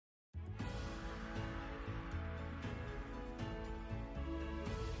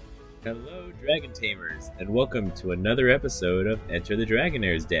Hello, Dragon Tamers, and welcome to another episode of Enter the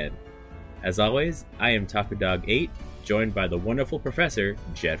Dragonair's Den. As always, I am TakuDog8, joined by the wonderful Professor,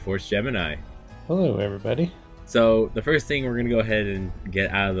 JetForce Gemini. Hello, everybody. So, the first thing we're going to go ahead and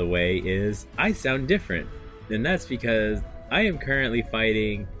get out of the way is I sound different. And that's because I am currently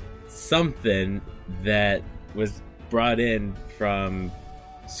fighting something that was brought in from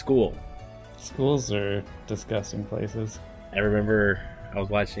school. Schools are disgusting places. I remember I was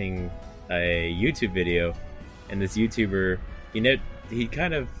watching a YouTube video, and this YouTuber, he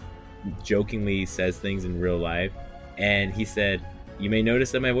kind of jokingly says things in real life, and he said, "You may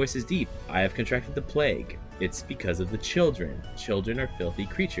notice that my voice is deep. I have contracted the plague. It's because of the children. Children are filthy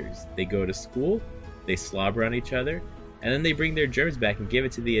creatures. They go to school, they slobber on each other, and then they bring their germs back and give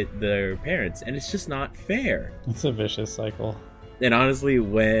it to their parents, and it's just not fair." It's a vicious cycle. And honestly,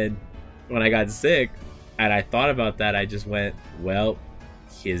 when I got sick, and I thought about that, I just went, well,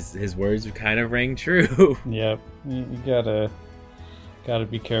 his words kind of rang true. Yep, you gotta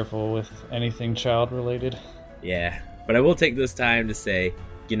be careful with anything child related. Yeah, but I will take this time to say,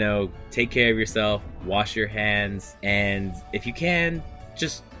 take care of yourself, wash your hands, and if you can,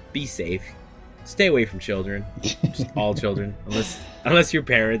 just be safe. Stay away from children, just all children, unless you're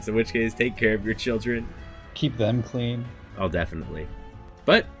parents, in which case take care of your children. Keep them clean. Oh, definitely.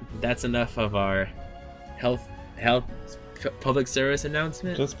 But that's enough of our health public service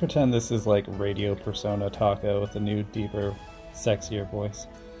announcement. Just pretend this is like Radio Persona Taco with a new, deeper, sexier voice.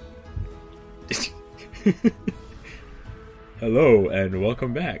 Hello and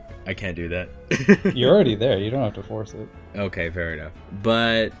welcome back. I can't do that. You're already there. You don't have to force it. Okay, fair enough.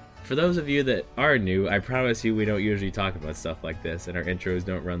 But for those of you that are new, I promise you we don't usually talk about stuff like this, and our intros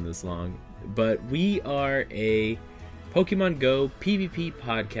don't run this long. But we are a Pokemon Go PvP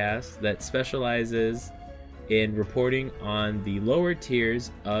podcast that specializes in reporting on the lower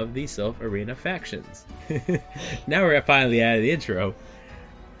tiers of the Silph Arena factions. Now we're finally out of the intro.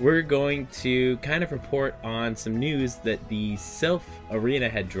 We're going to kind of report on some news that the Silph Arena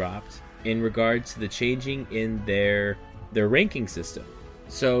had dropped in regards to the changing in their ranking system.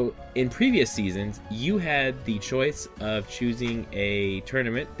 So in previous seasons, you had the choice of choosing a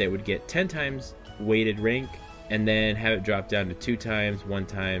tournament that would get 10 times weighted rank and then have it drop down to 2 times, 1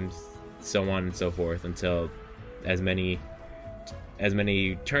 times, so on and so forth, until as many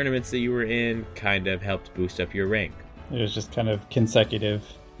tournaments that you were in kind of helped boost up your rank. It was just kind of consecutive.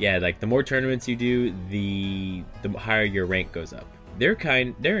 Yeah, like the more tournaments you do, the higher your rank goes up.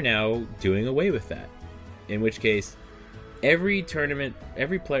 They're now doing away with that. In which case, every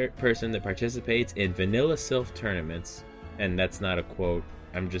person that participates in Vanilla Silph tournaments, and that's not a quote,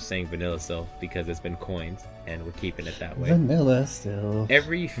 I'm just saying Vanilla Silph because it's been coined and we're keeping it that way. Vanilla still.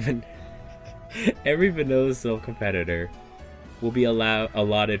 Every Vanilla Silph competitor will be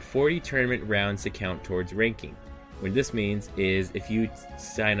allotted 40 tournament rounds to count towards ranking. What this means is if you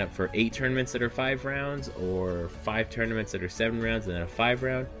sign up for 8 tournaments that are 5 rounds, or 5 tournaments that are 7 rounds and then a 5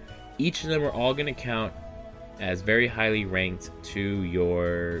 round, each of them are all going to count as very highly ranked to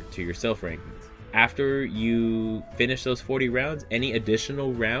your Silph rankings. After you finish those 40 rounds, any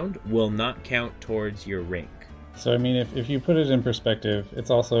additional round will not count towards your rank. So I mean, if you put it in perspective, it's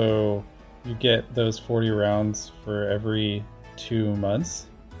also, you get those 40 rounds for every 2 months.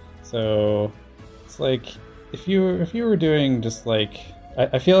 So it's like, if you were doing just like,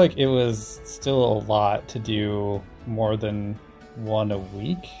 I feel like it was still a lot to do more than 1 a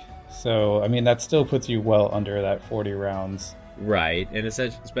week. So I mean, that still puts you well under that 40 rounds. Right, and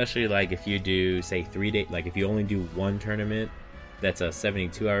especially like if you do, say, 3 days, like if you only do 1 tournament, that's a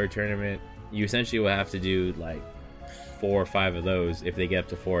 72-hour tournament, you essentially will have to do like 4 or 5 of those if they get up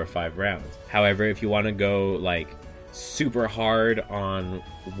to 4 or 5 rounds. However, if you want to go like super hard on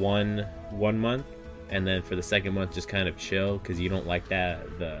one month, and then for the second month just kind of chill because you don't like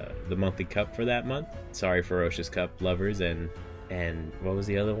the monthly cup for that month. Sorry, Ferocious Cup lovers, and what was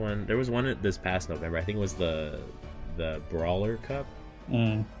the other one? There was one this past November. I think it was the Brawler Cup.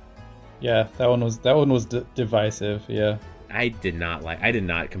 Yeah, that one was divisive. Yeah, I did not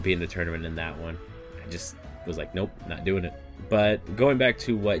compete in the tournament in that one. I just was like, nope, not doing it. But going back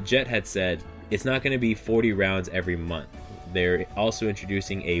to what Jet had said, it's not going to be 40 rounds every month. They're also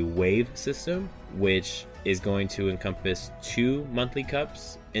introducing a wave system, which is going to encompass 2 monthly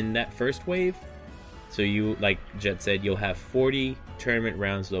cups in that first wave. So you, like Jet said, you'll have 40 tournament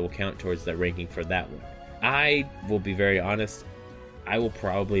rounds that will count towards the ranking for that one. I will be very honest, I will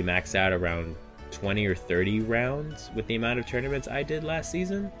probably max out around 20 or 30 rounds with the amount of tournaments I did last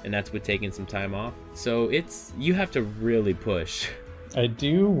season, and that's with taking some time off. So you have to really push. I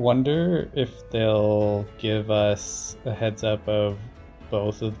do wonder if they'll give us a heads up of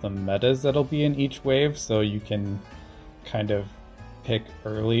both of the metas that'll be in each wave, so you can kind of pick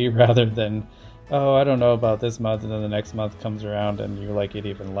early rather than, oh, I don't know about this month, and then the next month comes around and you like it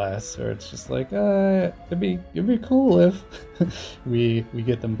even less. Or it's just like, it'd be cool if we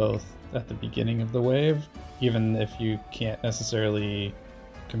get them both at the beginning of the wave, even if you can't necessarily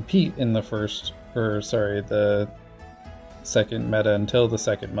compete in the second meta until the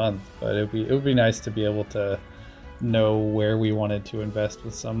second month. But it would be nice to be able to know where we wanted to invest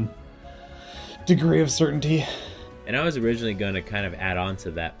with some degree of certainty. And I was originally going to kind of add on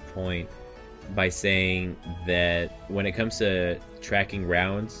to that point by saying that when it comes to tracking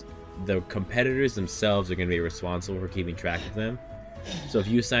rounds, the competitors themselves are going to be responsible for keeping track of them. So if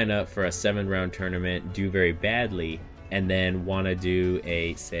you sign up for a 7-round tournament, do very badly, and then want to do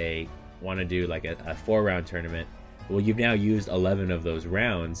a 4-round tournament, well, you've now used 11 of those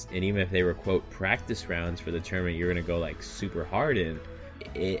rounds, and even if they were, quote, practice rounds for the tournament you're going to go like super hard in,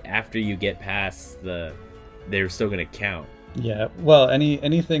 after you get past they're still going to count. Yeah, well,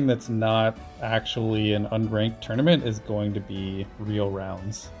 anything that's not actually an unranked tournament is going to be real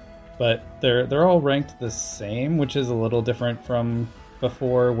rounds. But they're all ranked the same, which is a little different from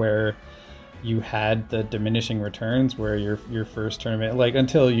before, where you had the diminishing returns, where your first tournament, like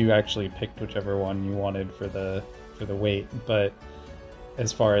until you actually picked whichever one you wanted for the weight. But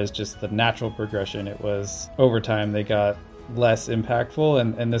as far as just the natural progression, it was over time they got less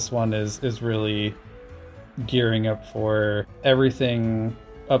impactful, and this one is really gearing up for everything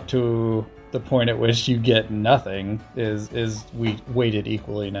up to the point at which you get nothing is weighted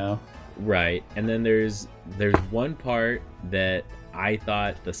equally now. Right. And then there's one part that I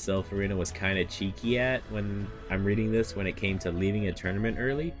thought the Silph Arena was kind of cheeky at when I'm reading this, when it came to leaving a tournament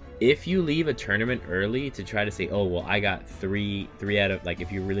early. If you leave a tournament early to try to say, oh, well, I got three out of, like,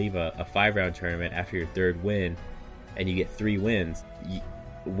 if you leave a 5-round tournament after your 3rd win and you get 3 wins,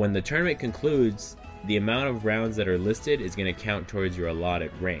 when the tournament concludes, the amount of rounds that are listed is going to count towards your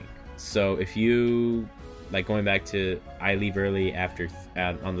allotted rank. So if you, like, going back to I leave early after the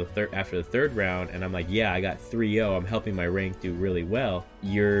 3rd round, and I'm like, yeah, I got 3-0, I'm helping my rank do really well,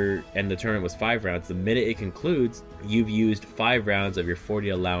 and the tournament was 5 rounds, the minute it concludes, you've used 5 rounds of your 40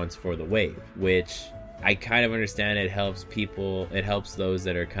 allowance for the wave, which I kind of understand. It helps those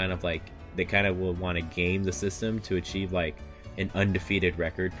that are kind of like, they kind of will want to game the system to achieve like an undefeated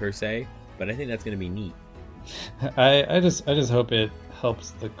record per se, but I think that's going to be neat. I just hope it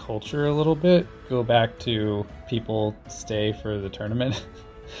helps the culture a little bit, go back to people stay for the tournament,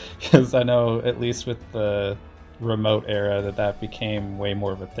 because I know at least with the remote era that became way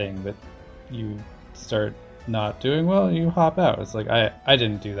more of a thing, that you start not doing well, you hop out. It's like I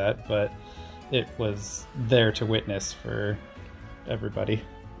didn't do that, but it was there to witness for everybody.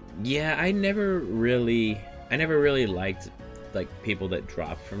 Yeah, I never really liked like people that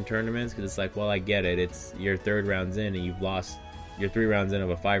drop from tournaments, because it's like, well, I get it, it's your 3rd round's in and you've lost your 3 rounds in of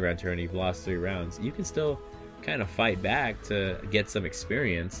a 5-round tournament, you've lost 3 rounds. You can still kind of fight back to get some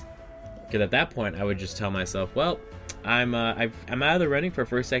experience, because at that point I would just tell myself, well, I'm out of the running for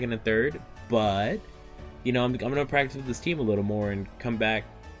 1st, 2nd, and 3rd, but you know, I'm gonna practice with this team a little more and come back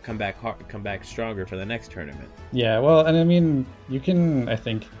stronger for the next tournament. Yeah, well, and I mean, you can, I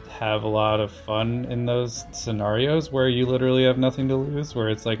think, have a lot of fun in those scenarios where you literally have nothing to lose, where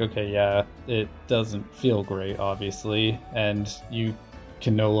it's like, okay, yeah, it doesn't feel great, obviously, and you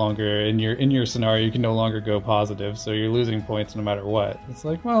can no longer, in your scenario, you can no longer go positive, so you're losing points no matter what. It's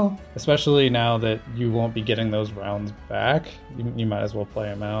like, well, especially now that you won't be getting those rounds back, you might as well play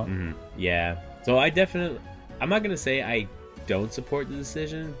them out. Mm-hmm. Yeah, so I'm not gonna say I don't support the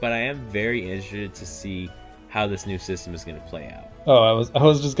decision, but I am very interested to see how this new system is going to play out. Oh, I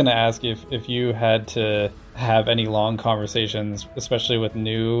was just going to ask if you had to have any long conversations, especially with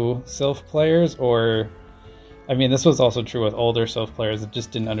new Silph players, or, I mean, this was also true with older Silph players that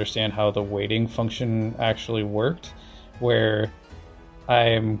just didn't understand how the weighting function actually worked, where I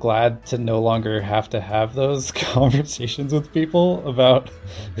am glad to no longer have to have those conversations with people about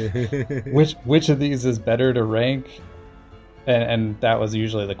which of these is better to rank. And that was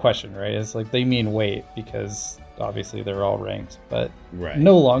usually the question, right? It's like, they mean weight because obviously they're all ranked, but right.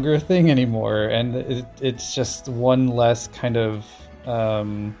 No longer a thing anymore. And it's just one less kind of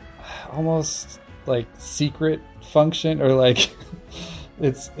almost like secret function, or like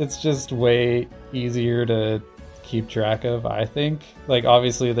it's just way easier to keep track of, I think. Like,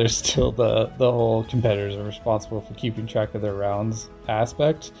 obviously there's still the whole competitors are responsible for keeping track of their rounds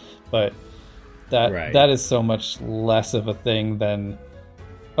aspect, but that is so much less of a thing than,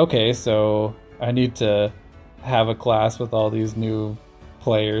 okay, so I need to have a class with all these new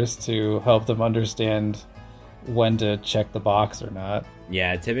players to help them understand when to check the box or not.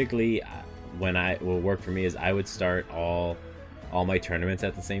 Yeah, typically what worked for me is I would start all my tournaments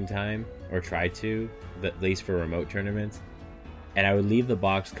at the same time, or try to, at least for remote tournaments, and I would leave the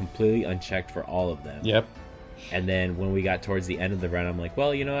box completely unchecked for all of them. Yep. And then when we got towards the end of the run, I'm like,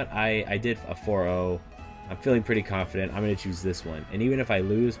 well, you know what? I did a 4-0. I'm feeling pretty confident. I'm going to choose this one. And even if I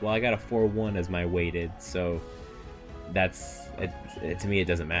lose, well, I got a 4-1 as my weighted. So that's, to me, it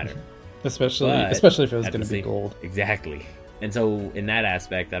doesn't matter. Especially if it was going to be gold. Exactly. And so in that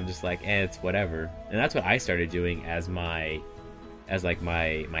aspect, I'm just like, it's whatever. And that's what I started doing as my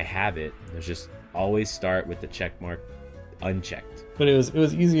habit. Was just always start with the check mark unchecked. But it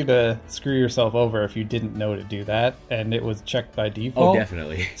was easy to screw yourself over if you didn't know to do that, and it was checked by default. Oh,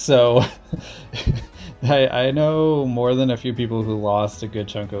 definitely. So I know more than a few people who lost a good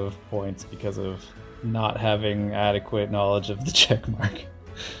chunk of points because of not having adequate knowledge of the check mark.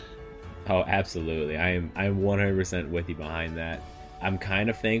 Oh, absolutely. I'm 100% with you behind that. I'm kind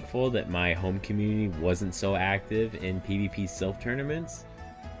of thankful that my home community wasn't so active in PvP Silph tournaments,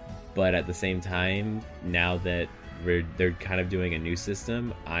 but at the same time, now that they're kind of doing a new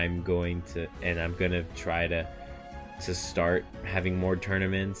system, I'm going to try to start having more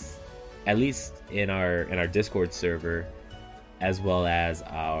tournaments, at least in our Discord server, as well as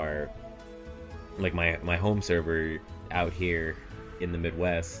our my home server out here in the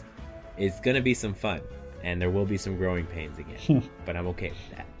Midwest. It's gonna be some fun, and there will be some growing pains again, but I'm okay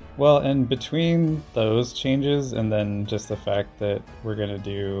with that. Well, and between those changes and then just the fact that we're gonna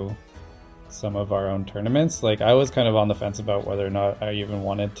do some of our own tournaments, I was kind of on the fence about whether or not I even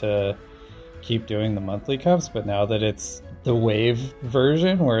wanted to keep doing the monthly cups, but now that it's the wave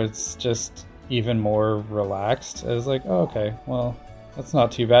version where it's just even more relaxed, I was like, oh, okay, well, that's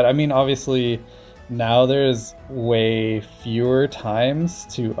not too bad. I mean, obviously now there's way fewer times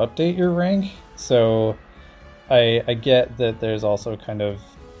to update your rank, so I get that there's also kind of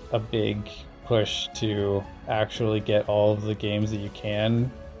a big push to actually get all of the games that you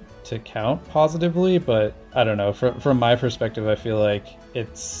can to count positively, but I don't know, from my perspective, I feel like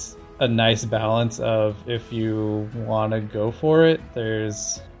it's a nice balance of, if you want to go for it,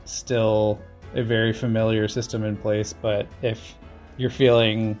 there's still a very familiar system in place, but if you're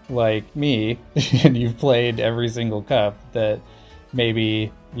feeling like me and you've played every single cup, that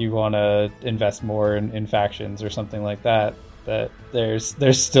maybe you want to invest more in factions or something like that, that there's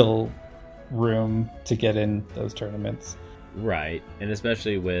still room to get in those tournaments. Right, and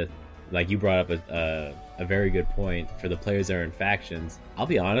especially with, you brought up a very good point for the players that are in factions. I'll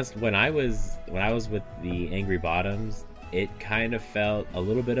be honest, when I was with the Angry Bottoms, it kind of felt a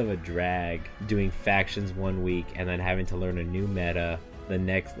little bit of a drag doing factions one week and then having to learn a new meta the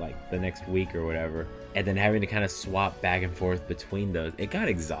next week or whatever, and then having to kind of swap back and forth between those. It got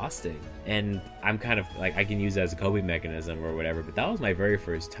exhausting, and I'm kind of I can use it as a coping mechanism or whatever, but that was my very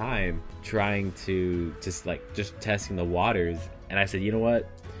first time trying to just testing the waters, and I said, you know what,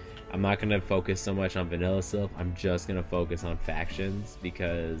 I'm not going to focus so much on vanilla Silph. I'm just going to focus on factions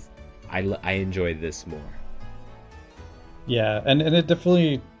because I enjoy this more. Yeah, and it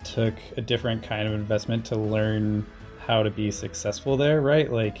definitely took a different kind of investment to learn how to be successful there, right?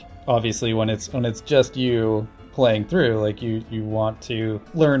 Obviously when it's just you playing through, you want to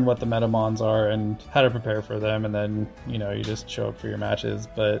learn what the metamons are and how to prepare for them, and then you just show up for your matches.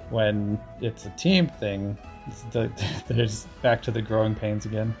 But when it's a team thing, there's back to the growing pains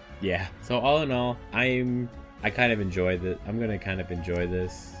again. Yeah. So all in all, I kind of enjoy this. I'm gonna kind of enjoy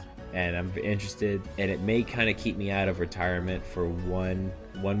this, and I'm interested. And it may kind of keep me out of retirement for one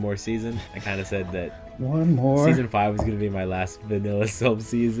more season. I kind of said that one more. Season 5 was gonna be my last vanilla Silph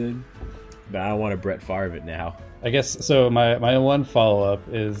season, but I don't want to Brett Favre it now. I guess so. My one follow up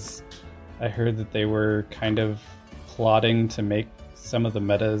is, I heard that they were kind of plotting to make some of the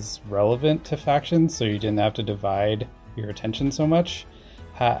metas relevant to factions, so you didn't have to divide your attention so much.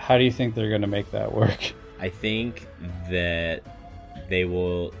 How do you think they're going to make that work? I think that they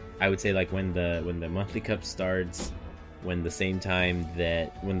will. I would say when the monthly cup starts, when the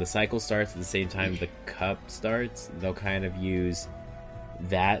cycle starts at the same time the cup starts, they'll kind of use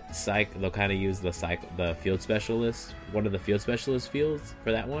that cycle. They'll kind of use the field specialist, one of the field specialist fields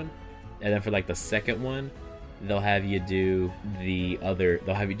for that one, and then for the second one, they'll have you do the other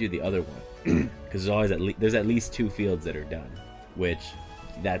one because there's at least 2 fields that are done, which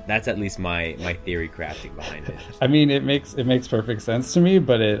that's at least my theory crafting behind it. I mean, it makes perfect sense to me,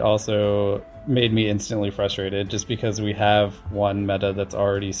 but it also made me instantly frustrated just because we have one meta that's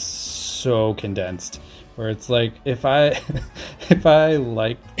already so condensed, where it's if I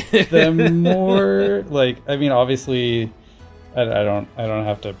liked them more, I mean, obviously I don't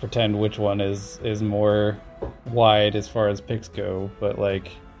have to pretend which one is more wide as far as picks go, but like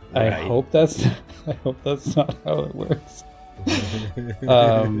I Right. hope that's I hope that's not how it works.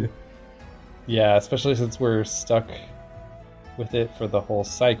 Um, yeah, especially since we're stuck with it for the whole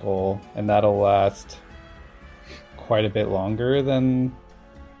cycle, and that'll last quite a bit longer than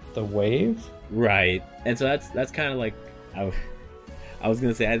the wave. Right. And so that's kind of like I was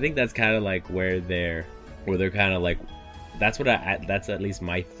gonna say I think that's kind of like where they're kind of like that's at least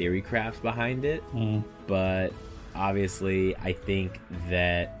my theory craft behind it. But obviously I think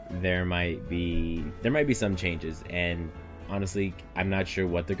that there might be some changes, and honestly I'm not sure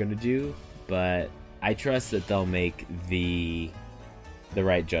what they're gonna do, but I trust that they'll make the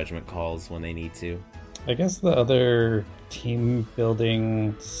right judgment calls when they need to. I guess the other team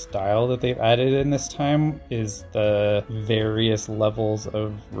building style that they've added in this time is the various levels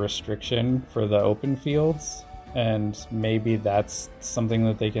of restriction for the open fields. And maybe that's something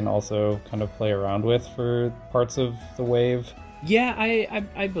that they can also kind of play around with for parts of the wave. Yeah,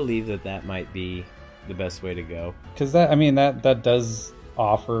 I believe that might be the best way to go. Because that does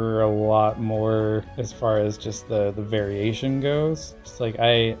offer a lot more as far as just the variation goes. It's like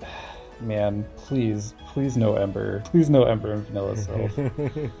man, please no Ember. Please no Ember and Vanilla Self.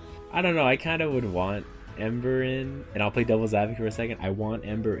 I don't know, I kind of would want Ember in, and I'll play devil's advocate for a second. I want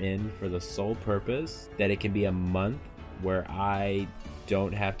Ember in for the sole purpose that it can be a month where I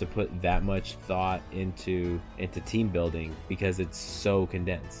don't have to put that much thought into team building because it's so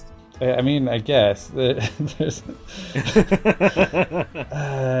condensed. I mean, I guess there's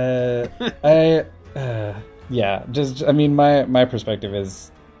yeah, just I mean my perspective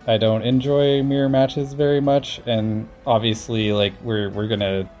is I don't enjoy mirror matches very much, and obviously like we're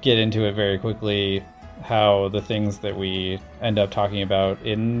gonna get into it very quickly how the things that we end up talking about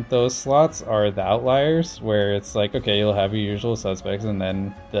in those slots are the outliers, where it's like, okay, you'll have your usual suspects, and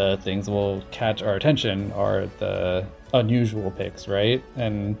then the things that will catch our attention are the unusual picks, right?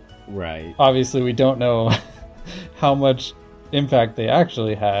 And right, obviously we don't know how much impact they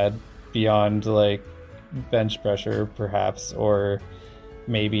actually had beyond like bench pressure perhaps, or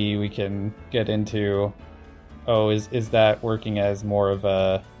maybe we can get into, is that working as more of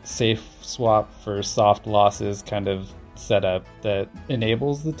a safe swap for soft losses kind of setup that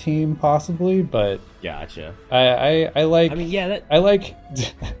enables the team possibly. But gotcha. I like, I mean, yeah, I like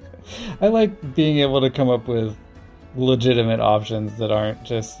I like being able to come up with legitimate options that aren't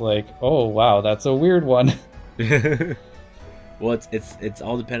just like, oh wow, that's a weird one. Well, it's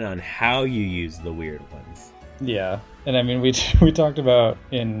all dependent on how you use the weird ones. Yeah, and I mean we talked about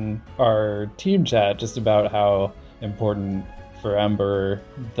in our team chat just about how important for Ember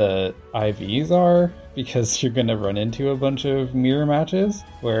the IVs are, because you're gonna run into a bunch of mirror matches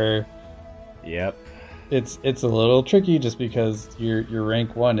where Yep. it's a little tricky just because your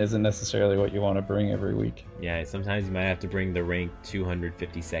rank 1 isn't necessarily what you want to bring every week. Yeah, sometimes you might have to bring the rank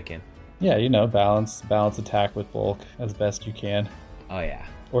 252nd. Yeah, balance attack with bulk as best you can. Oh yeah.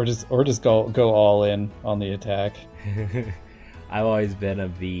 Or just go all in on the attack. I've always been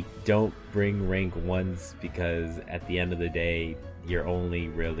of the don't bring rank 1s, because at the end of the day you're only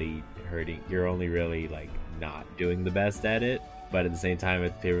really hurting, you're only really like not doing the best at it. But at the same time,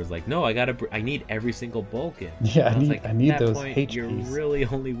 if it was like, no, I need every single bulk in. Yeah, I need at that those point, HPs. You're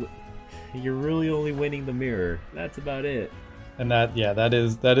really only winning the mirror. That's about it. And that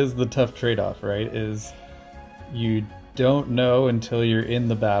is the tough trade-off, right? Is you don't know until you're in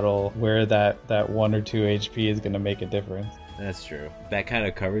the battle where that 1 or 2 HP is going to make a difference. That's true. That kind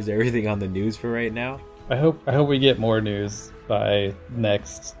of covers everything on the news for right now. I hope we get more news by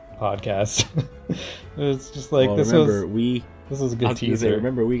next podcast. It's just like, this was a good teaser.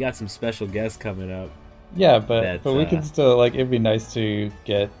 Remember, we got some special guests coming up. Yeah, but we can still, like, it'd be nice to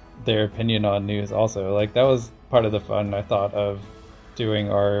get their opinion on news also. Like, that was part of the fun, I thought, of doing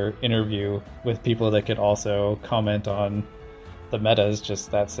our interview with people that could also comment on the metas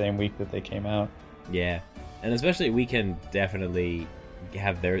just that same week that they came out. Yeah, and especially we can definitely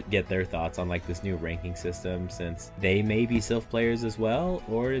get their thoughts on like this new ranking system, since they may be Sylph players as well,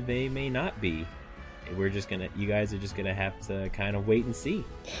 or they may not be. You guys are just gonna have to kind of wait and see.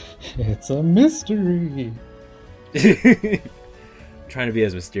 It's a mystery. Trying to be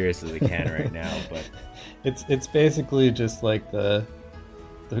as mysterious as we can right now, but it's basically just like the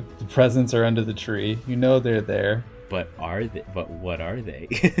presents are under the tree. You know they're there. But what are they?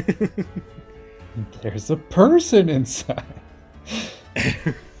 There's a person inside.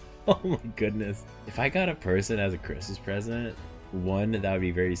 Oh my goodness. If I got a person as a Christmas present, 1, that would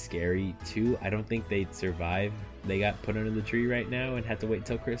be very scary. 2, I don't think they'd survive. They got put under the tree right now and had to wait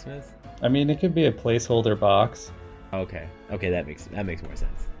till Christmas. I mean, it could be a placeholder box. Okay, that makes more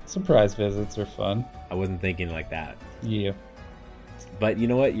sense. Surprise visits are fun. I wasn't thinking like that. Yeah. But you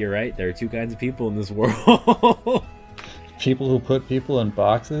know what? You're right. There are two kinds of people in this world. People who put people in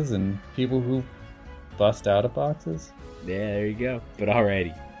boxes and people who bust out of boxes. Yeah, there you go. But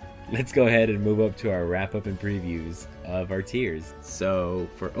alrighty. Let's go ahead and move up to our wrap-up and previews of our tiers. So,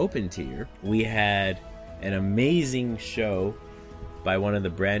 for open tier, we had an amazing show by one of the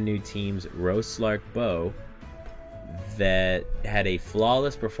brand new teams, Roslark Bow, that had a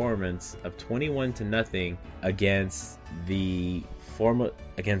flawless performance of 21-0 against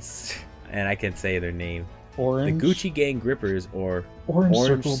and I can't say their name. The Gucci Gang Grippers, or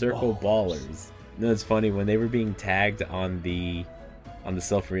Orange Circle Ballers. You know, it's funny, when they were being tagged on the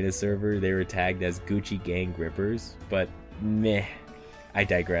Self Arena server, they were tagged as Gucci Gang Grippers, but meh, I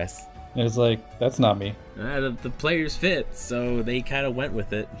digress. It was like, that's not me. The players fit, so they kind of went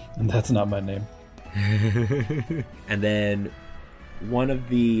with it. And that's not my name. And then one of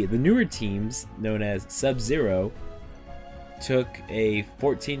the newer teams, known as Sub-Zero, took a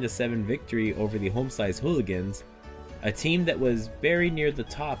 14-7 victory over the Home-Size Hooligans, a team that was very near the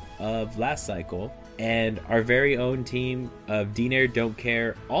top of last cycle. And our very own team of Dinair Don't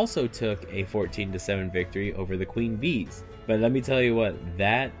Care also took a 14-7 victory over the Queen Bees. But let me tell you what,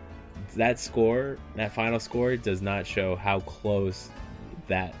 that final score does not show how close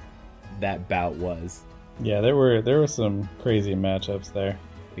that bout was. Yeah, there were some crazy matchups there.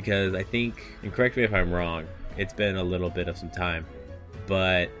 Because I think, and correct me if I'm wrong, it's been a little bit of some time,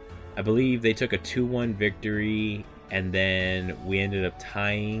 but I believe they took a 2-1 victory, and then we ended up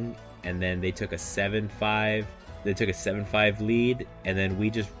tying, and then they took a 7-5. They took a 7-5 lead, and then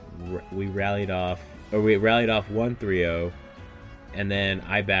we rallied off 1-3-0, and then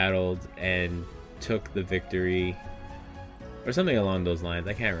I battled and took the victory, or something along those lines.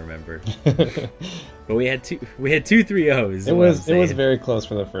 I can't remember. But we had two 3-0s. It was very close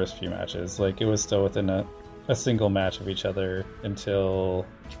for the first few matches. Like, it was still within a single match of each other until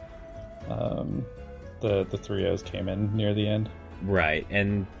the 3-0s came in near the end. Right,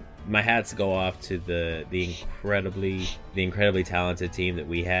 and my hats go off to the incredibly talented team that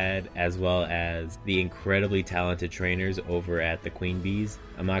we had, as well as the incredibly talented trainers over at the Queen Bees.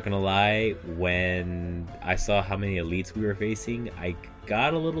 I'm not gonna lie, when I saw how many elites we were facing, I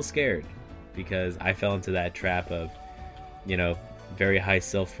got a little scared, because I fell into that trap of, very high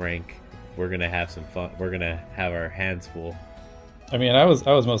Sylph rank. We're gonna have some fun. We're gonna have our hands full. I mean, I was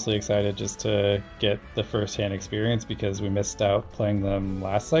mostly excited just to get the first-hand experience, because we missed out playing them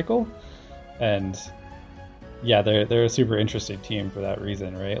last cycle, and yeah, they're a super interesting team for that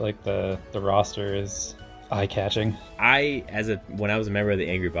reason, right? Like, the roster is eye-catching. When I was a member of the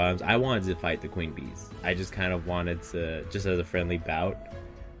Angry Bottoms, I wanted to fight the Queen Bees. I just kind of wanted to, just as a friendly bout,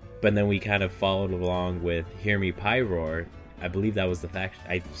 but then we kind of followed along with Hear Me Pyroar. I believe that was the faction.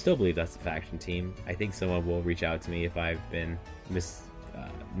 I still believe that's the faction team. I think someone will reach out to me if I've been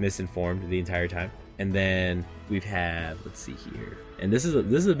misinformed the entire time. And then we've had, let's see here, and this is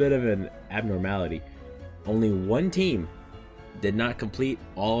a bit of an abnormality. Only one team did not complete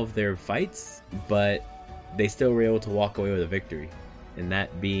all of their fights, but they still were able to walk away with a victory, and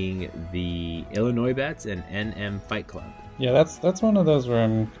that being the Illinois Bats and NM Fight Club. Yeah, that's one of those where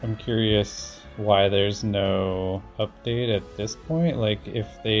I'm curious why there's no update at this point. Like, if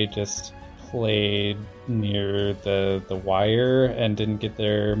they just played near the wire and didn't get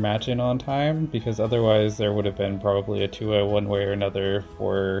their match in on time, because otherwise there would have been probably a 2-0 one way or another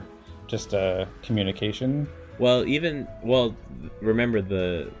for just a communication. Well, remember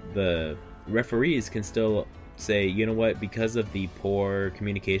the referees can still say, you know what, because of the poor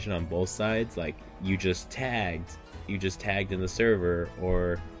communication on both sides, like, you just tagged in the server,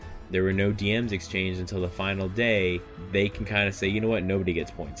 or there were no DMs exchanged until the final day, they can kind of say, you know what, nobody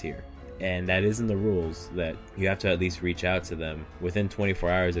gets points here. And that is in the rules, that you have to at least reach out to them within 24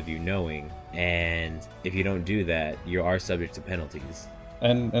 hours of you knowing. And if you don't do that, you are subject to penalties.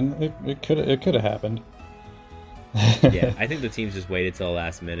 And it could have happened. Yeah, I think the teams just waited till the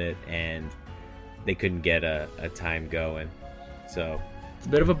last minute and they couldn't get a time going. So it's a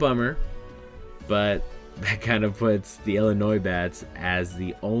bit of a bummer, but that kind of puts the Illinois Bats as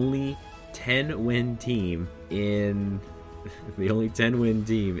the only 10-win team in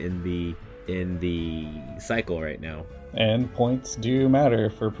the cycle right now. And points do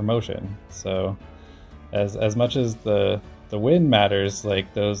matter for promotion. So as much as the win matters,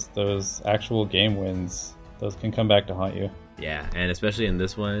 like those actual game wins, those can come back to haunt you. Yeah, and especially in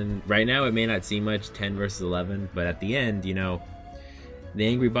this one, right now it may not seem much, 10 versus 11, but at the end, the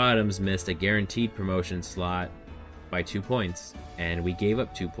Angry Bottoms missed a guaranteed promotion slot by 2 points, and we gave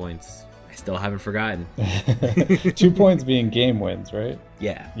up 2 points I still haven't forgotten. 2 points being game wins, right?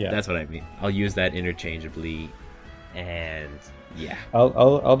 Yeah, that's what I mean. I'll use that interchangeably, and yeah.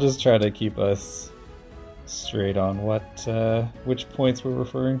 I'll just try to keep us straight on which points we're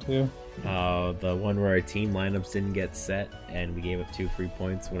referring to. The one where our team lineups didn't get set, and we gave up 2 free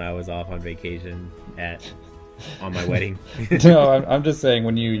points when I was off on vacation on my wedding. No, I'm just saying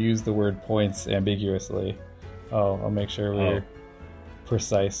when you use the word points ambiguously. I'll make sure we're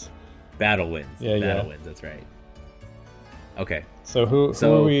precise. Battle wins. Battle wins. That's right. Okay. So who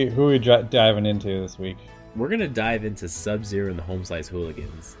are we diving into this week? We're gonna dive into Sub-Zero and the Home Slice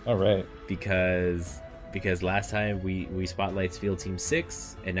Hooligans. All right. Because last time we spotlights Field Team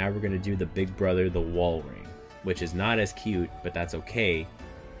 6, and now we're gonna do the big brother, the Wall Ring, which is not as cute, but that's okay,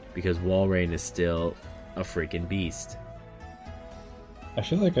 because Wall Ring is still a freaking beast. I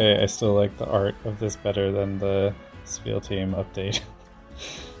feel like I still like the art of this better than the Field Team update.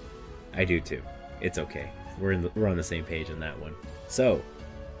 I do too. It's okay. We're on the same page on that one. So,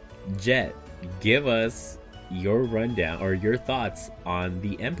 Jet, give us your rundown or your thoughts on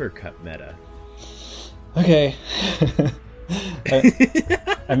the Ember Cup meta. Okay.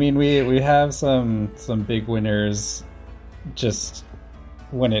 I mean, we have some big winners just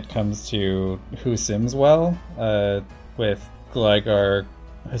when it comes to who sims well, with Gligar,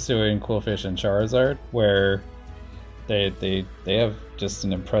 Hisuian, Quillfish, and Charizard, where they have just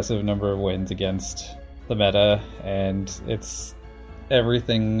an impressive number of wins against the meta, and it's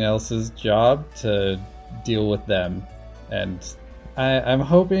everything else's job to deal with them. And I'm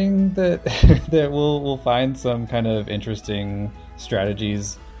hoping that that we'll find some kind of interesting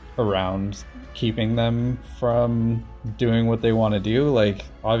strategies around keeping them from doing what they want to do. Like,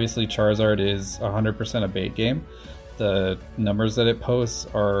 obviously Charizard is 100% a bait game. The numbers that it posts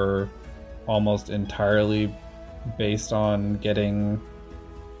are almost entirely based on getting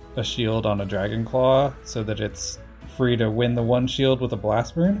a shield on a Dragon Claw so that it's free to win the one shield with a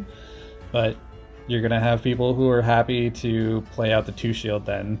Blast Burn. But you're going to have people who are happy to play out the 2 shield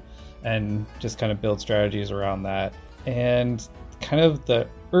then and just kind of build strategies around that. And kind of the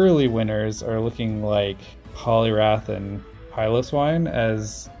early winners are looking like Poliwrath and Piloswine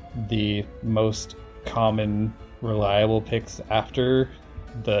as the most common reliable picks after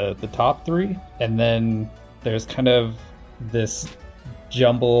the top 3. And then there's kind of this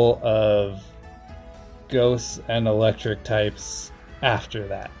jumble of ghosts and electric types after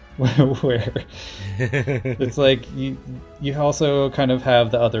that, where it's like you also kind of have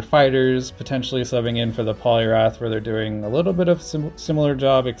the other fighters potentially subbing in for the Poliwrath, where they're doing a little bit of similar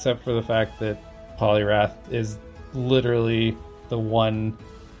job, except for the fact that Poliwrath is literally the one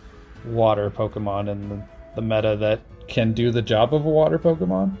water Pokemon in the meta that can do the job of a water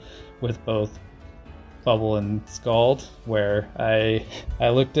Pokemon, with both Bubble and Scald, where I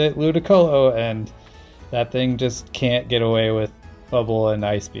looked at Ludicolo, and that thing just can't get away with Bubble and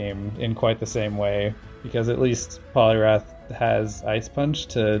Ice Beam in quite the same way, because at least Poliwrath has Ice Punch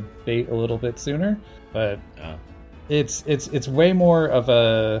to bait a little bit sooner. But it's way more of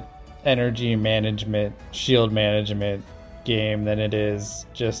a energy management, shield management game than it is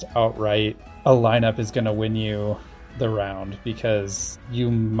just outright a lineup is going to win you the round, because you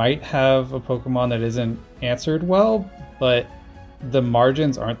might have a Pokemon that isn't answered well, but the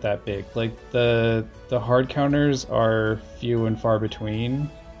margins aren't that big. Like, the hard counters are few and far between.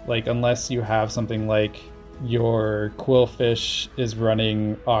 Like, unless you have something like your Quillfish is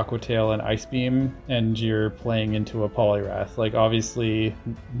running Aqua Tail and Ice Beam and you're playing into a Poliwrath. Like, obviously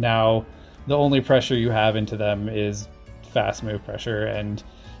now the only pressure you have into them is fast move pressure, and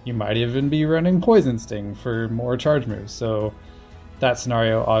you might even be running Poison Sting for more charge moves. So that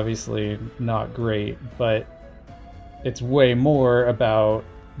scenario, obviously not great, but it's way more about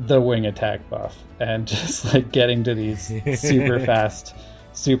the wing attack buff and just like getting to these super fast,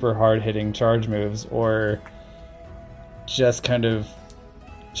 super hard hitting charge moves, or just kind of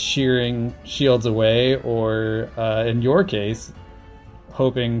shearing shields away, or in your case,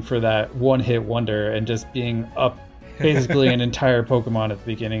 hoping for that one hit wonder and just being up basically an entire Pokemon at the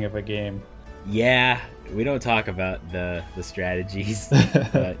beginning of a game. Yeah, we don't talk about the strategies.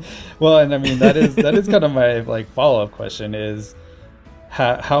 But... well, and I mean that is kind of my like follow-up question is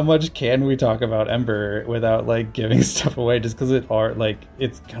how much can we talk about Ember without like giving stuff away, just because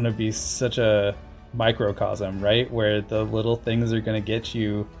it's gonna be such a microcosm, right, where the little things are gonna get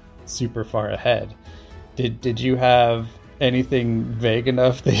you super far ahead. Did you have anything vague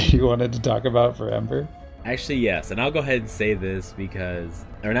enough that you wanted to talk about for Ember? Actually, yes, and I'll go ahead and say this because,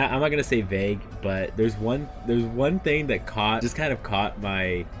 I'm not gonna say vague, but there's one thing that caught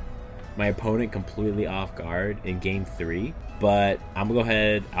my my opponent completely off guard in game 3. But I'll go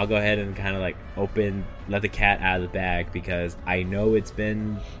ahead and kind of like let the cat out of the bag, because I know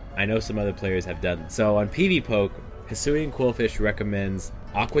some other players have done this. So on PvPoke, Hisuian Qwilfish recommends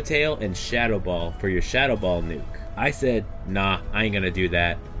Aqua Tail and Shadow Ball for your Shadow Ball nuke. I said, nah, I ain't gonna do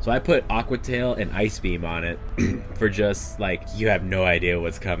that. So I put Aqua Tail and Ice Beam on it for just like, you have no idea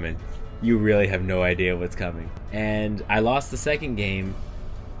what's coming. You really have no idea what's coming. And I lost the second game,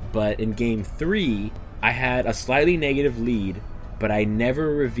 but in game 3, I had a slightly negative lead, but I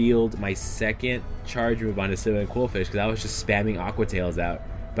never revealed my second charge move on Hisuian Qwilfish because I was just spamming Aqua Tails out.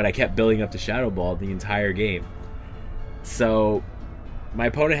 But I kept building up to Shadow Ball the entire game. So my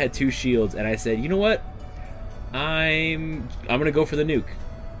opponent had 2 shields, and I said, you know what? I'm gonna go for the nuke.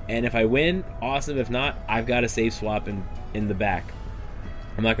 And if I win, awesome. If not, I've got a safe swap in the back.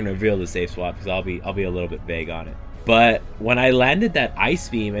 I'm not gonna reveal the safe swap because I'll be a little bit vague on it. But when I landed that Ice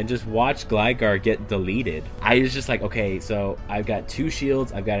Beam and just watched Gligar get deleted, I was just like, okay, so I've got 2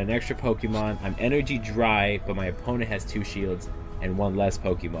 shields, I've got an extra Pokemon, I'm energy dry, but my opponent has 2 shields and 1 less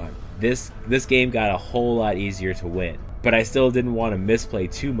Pokemon. This game got a whole lot easier to win. But I still didn't want to misplay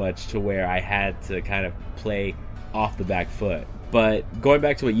too much to where I had to kind of play off the back foot. But going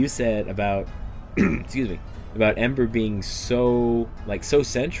back to what you said about excuse me, about Ember being so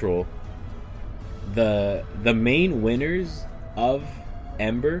central, the main winners of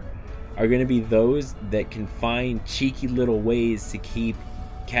Ember are going to be those that can find cheeky little ways to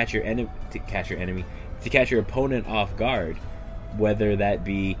catch your opponent off guard, whether that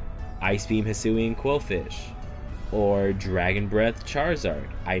be Ice Beam Hisuian Qwilfish or Dragon Breath Charizard.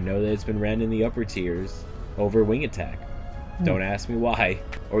 I know that it's been ran in the upper tiers over Wing Attack. Don't ask me why.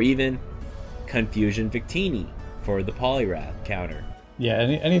 Or even Confusion Victini for the Poliwrath counter. Yeah,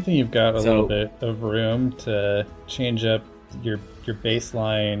 anything you've got a little bit of room to change up your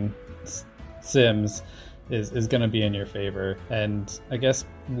baseline sims is going to be in your favor. And I guess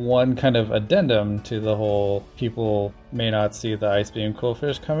one kind of addendum to the whole people may not see the Ice Beam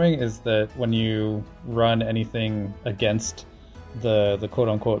Qwilfish coming is that when you run anything against the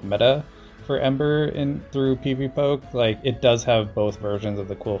quote-unquote meta for Ember through PvPoke, like, it does have both versions of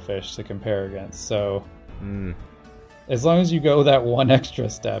the Qwilfish to compare against. So as long as you go that one extra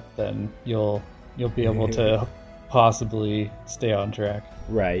step, then you'll be able to possibly stay on track.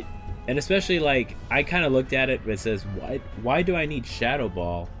 Right. And especially, like, I kind of looked at it, it says, why do I need Shadow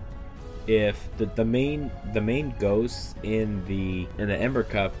Ball if the main ghosts in the Ember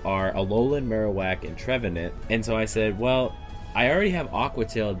Cup are Alolan, Marowak, and Trevenant? And so I said, well, I already have Aqua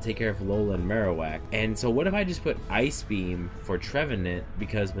Tail to take care of Alolan, Marowak, and so what if I just put Ice Beam for Trevenant,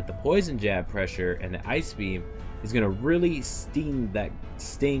 because with the Poison Jab pressure and the Ice Beam is going to really sting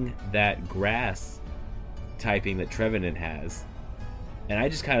that grass typing that Trevenant has. And I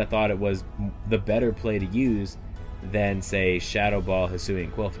just kind of thought it was the better play to use than, say, Shadow Ball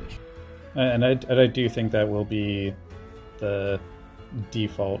Hisuian Qwilfish. And I do think that will be the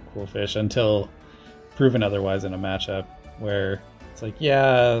default Qwilfish until proven otherwise in a matchup, where it's like,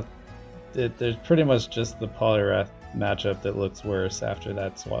 yeah, there's pretty much just the Poliwrath matchup that looks worse after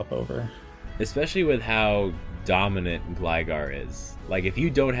that swap over. Especially with how dominant Gligar is. Like, if you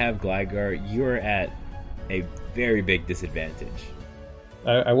don't have Gligar, you're at a very big disadvantage.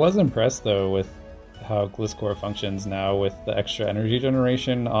 I was impressed, though, with how Gliscor functions now with the extra energy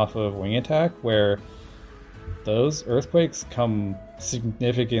generation off of Wing Attack, where those Earthquakes come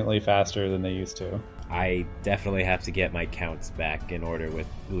significantly faster than they used to. I definitely have to get my counts back in order with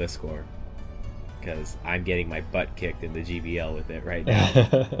Gliscor, because I'm getting my butt kicked in the GBL with it right now.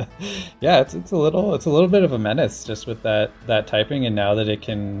 Yeah, it's a little bit of a menace just with that typing, and now that it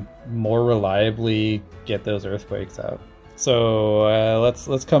can more reliably get those Earthquakes out. So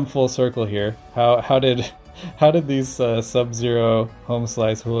let's come full circle here. How did these Sub-Zero Home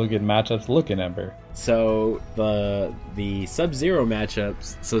Slice Hooligan matchups look in Ember? So the Sub-Zero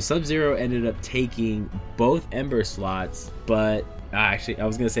matchups. So Sub-Zero ended up taking both Ember slots, but actually I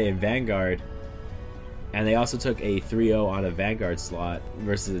was gonna say in Vanguard, and they also took a 3-0 on a Vanguard slot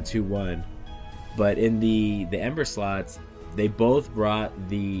versus a 2-1. But in the Ember slots, they both of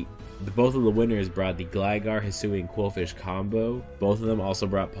the winners brought the Gligar Hisuian Qwilfish combo. Both of them also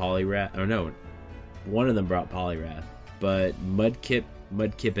brought Poliwrath. Oh no, one of them brought Poliwrath. But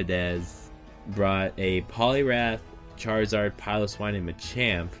Mudkipades brought a Poliwrath, Charizard, Piloswine, and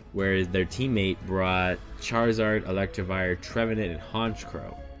Machamp, whereas their teammate brought Charizard, Electivire, Trevenant, and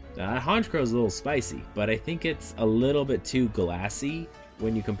Honchkrow. Now, that Honchkrow is a little spicy, but I think it's a little bit too glassy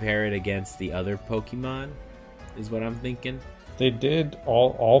when you compare it against the other Pokemon, is what I'm thinking. They did,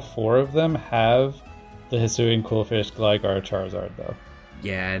 all 4 of them have the Hisuian Qwilfish, Gligar, Charizard, though.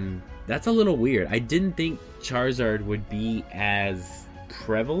 Yeah, and That's a little weird. I didn't think Charizard would be as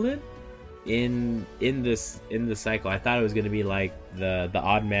prevalent in the cycle. I thought it was going to be like the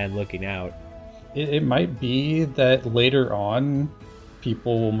odd man looking out. It might be that later on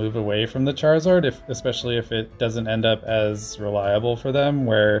people will move away from the Charizard, especially if it doesn't end up as reliable for them,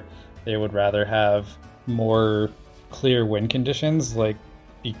 where they would rather have more clear win conditions, like,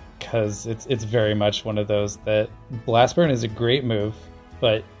 because it's very much one of those that Blast Burn is a great move,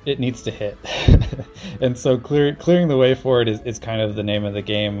 but it needs to hit. And so clearing the way for it is kind of the name of the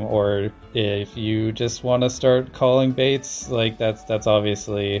game. Or if you just want to start calling baits, like that's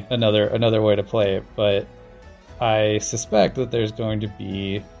obviously another way to play it. But I suspect that there's going to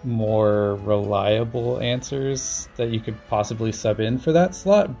be more reliable answers that you could possibly sub in for that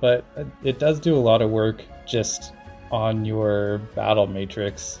slot, but it does do a lot of work just on your battle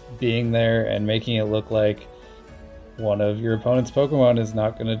matrix being there and making it look like one of your opponent's Pokemon is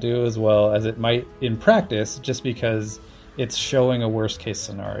not going to do as well as it might in practice, just because it's showing a worst case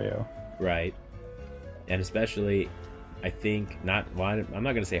scenario. Right. And especially, I think I'm not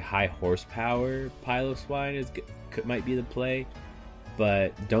going to say high horsepower Piloswine might be the play,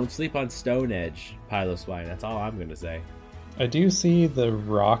 but don't sleep on Stone Edge Piloswine. That's all I'm going to say. I do see the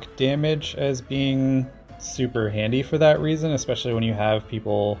rock damage as being super handy for that reason, especially when you have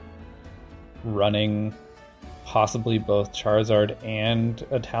people running possibly both Charizard and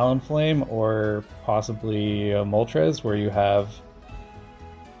a Talonflame, or possibly a Moltres, where you have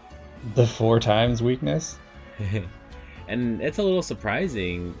the 4 times weakness. And it's a little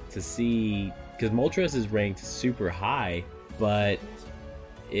surprising to see, because Moltres is ranked super high, but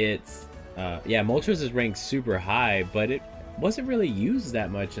Moltres is ranked super high, but it wasn't really used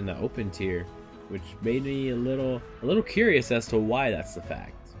that much in the open tier, which made me a little curious as to why that's the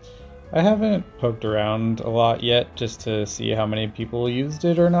fact. I haven't poked around a lot yet just to see how many people used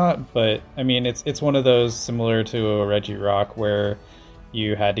it or not, but I mean it's one of those similar to a Regirock where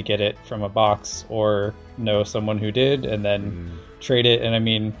you had to get it from a box or know someone who did and then trade it. And I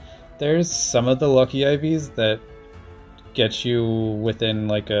mean, there's some of the lucky IVs that get you within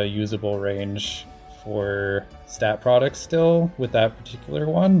like a usable range for stat products still with that particular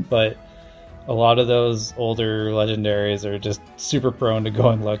one, but a lot of those older legendaries are just super prone to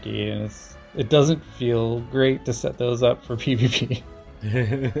going lucky, and it doesn't feel great to set those up for PvP.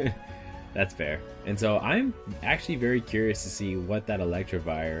 That's fair. And so I'm actually very curious to see what that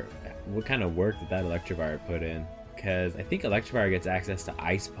Electivire, what kind of work that Electivire put in, because I think Electivire gets access to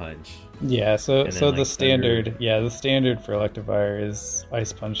Ice Punch. Yeah, so the standard, the standard for Electivire is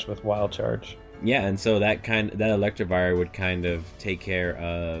Ice Punch with Wild Charge. Yeah, and so that Electivire would kind of take care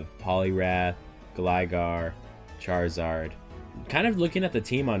of Poliwrath, Gligar, Charizard. Kind of looking at the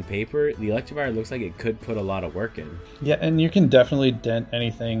team on paper, the Electivire looks like it could put a lot of work in. Yeah, and you can definitely dent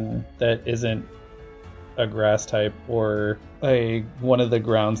anything that isn't a grass type or one of the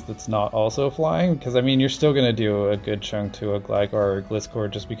grounds that's not also flying, because I mean you're still going to do a good chunk to a Gligar or a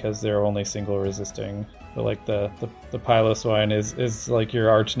Gliscor just because they're only single resisting. But like the Piloswine is like your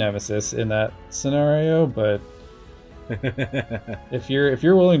arch nemesis in that scenario. But if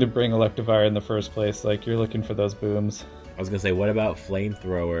you're willing to bring Electivire in the first place, like you're looking for those booms. I was gonna say, what about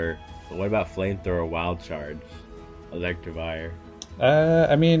Flamethrower? What about Flamethrower Wild Charge Electivire?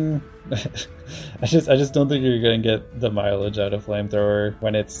 I mean, I just don't think you're gonna get the mileage out of Flamethrower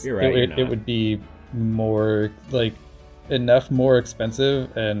when it's. You're right, it would be more like enough more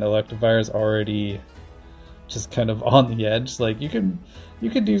expensive, and Electivire is already just kind of on the edge. Like you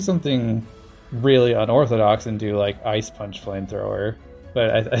could do something really unorthodox and do like Ice Punch Flamethrower,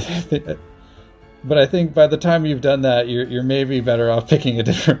 but I think by the time you've done that, you're maybe better off picking a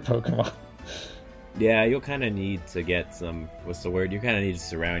different Pokemon. Yeah, you'll kind of need to get some. What's the word? You kind of need to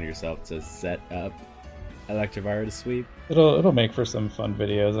surround yourself to set up Electivire to sweep. It'll make for some fun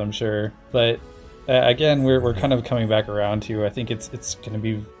videos, I'm sure. But again, we're kind of coming back around to. I think it's going to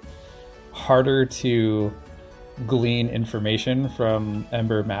be harder to glean information from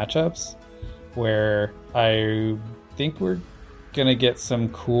Ember matchups, where I think we're gonna get some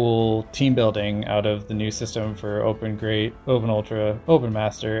cool team building out of the new system for Open Great, Open Ultra, Open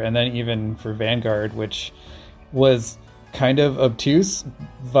Master, and then even for Vanguard, which was kind of obtuse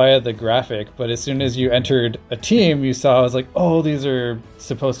via the graphic, but as soon as you entered a team, you saw, I was like, oh, these are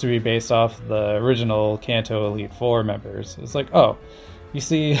supposed to be based off the original Kanto Elite Four members. It's like, oh, you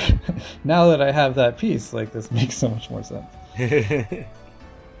see, now that I have that piece, like, this makes so much more sense.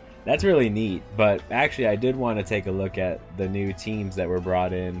 That's really neat, but actually I did want to take a look at the new teams that were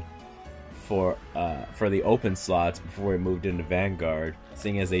brought in for the open slots before we moved into Vanguard,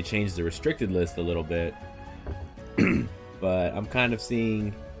 seeing as they changed the restricted list a little bit. But I'm kind of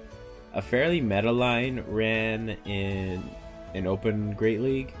seeing a fairly meta line ran in an open Great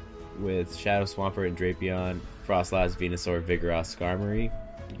League with Shadow Swampert and Drapion, Frostlass, Venusaur, Vigoroth, Skarmory,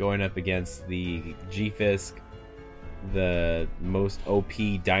 going up against the G-Fisk, the most OP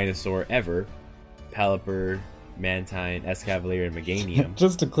dinosaur ever, Pelipper, Mantine, Escavalier, and Meganium.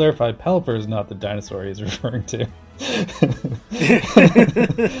 Just to clarify, Pelipper is not the dinosaur he's referring to.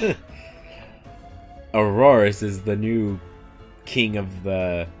 Aurorus is the new king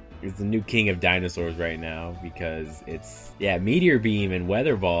of dinosaurs right now, because it's Meteor Beam and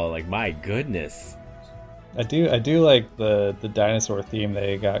Weather Ball. Like, my goodness. I do like the dinosaur theme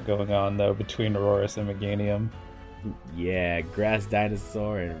they got going on though between Aurorus and Meganium. Yeah, Grass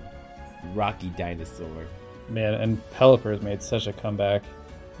Dinosaur and Rocky Dinosaur. Man, and Pelipper's made such a comeback.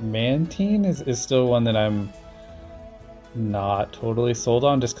 Mantine is still one that I'm not totally sold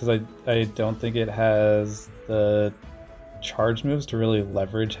on, just because I don't think it has the charge moves to really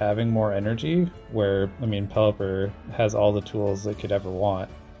leverage having more energy, where, I mean, Pelipper has all the tools it could ever want.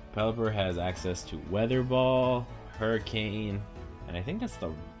 Pelipper has access to Weather Ball, Hurricane, and I think that's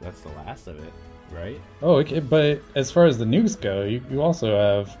the last of it, right? Oh, okay, but as far as the nukes go, you also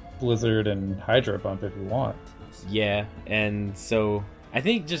have Blizzard and Hydro Bump if you want. Yeah, and so I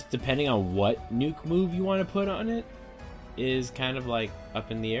think just depending on what nuke move you want to put on it is kind of like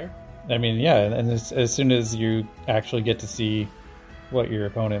up in the air. I mean, yeah, and as soon as you actually get to see what your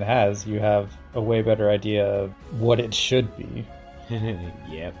opponent has, you have a way better idea of what it should be.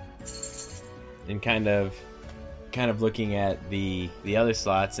 Yep. And kind of looking at the other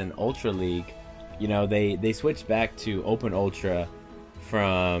slots in Ultra League, you know, they switched back to Open Ultra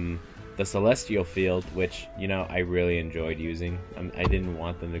from the Celestial Field, which, you know, I really enjoyed using. I didn't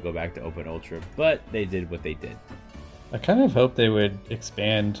want them to go back to Open Ultra, but they did what they did. I kind of hope they would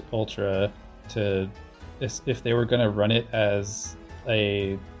expand Ultra to, if they were going to run it as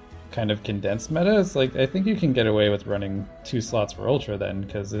a kind of condensed meta. It's like, I think you can get away with running 2 slots for Ultra then,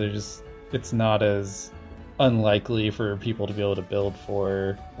 because it's not as unlikely for people to be able to build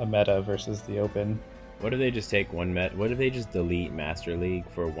for a meta versus the Open. What if they just take one what if they just delete Master League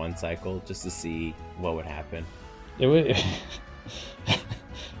for one cycle just to see what would happen? It would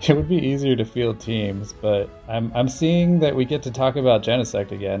it would be easier to field teams, but I'm seeing that we get to talk about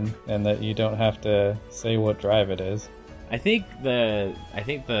Genesect again, and that you don't have to say what drive it is. I think the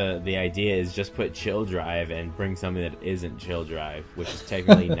idea is just put Chill Drive and bring something that isn't Chill Drive, which is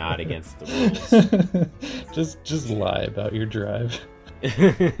technically not against the rules. just lie about your drive.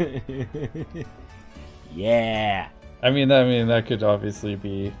 Yeah. I mean that could obviously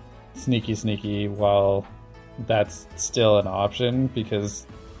be sneaky while that's still an option, because,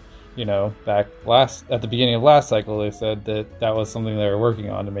 you know, back at the beginning of last cycle they said that was something they were working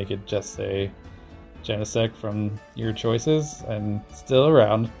on, to make it just say Genesect from your choices, and still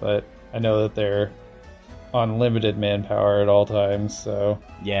around, but I know that they're on limited manpower at all times, so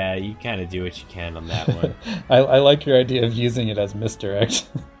yeah, you kind of do what you can on that one. I like your idea of using it as misdirect.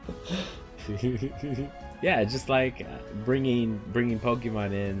 Yeah, just like bringing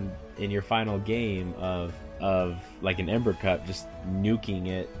Pokemon in your final game of like an Ember Cup, just nuking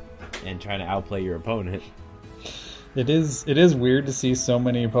it and trying to outplay your opponent. It is weird to see so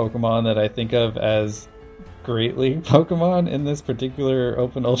many Pokemon that I think of as Great League Pokemon in this particular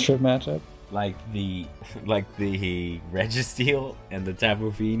Open Ultra matchup. Like the Registeel and the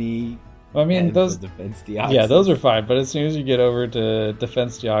Tapu Fini. I mean, those Defense Deoxys. Yeah, those are fine, but as soon as you get over to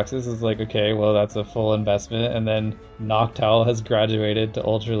Defense Deoxys, it's like, okay, well, that's a full investment, and then Noctowl has graduated to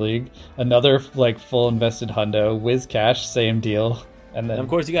Ultra League. Another, like, full invested hundo. Whiscash, same deal. And then, of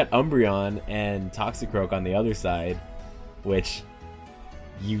course, you got Umbreon and Toxicroak on the other side, which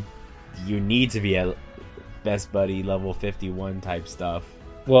you need to be at Best Buddy level 51 type stuff.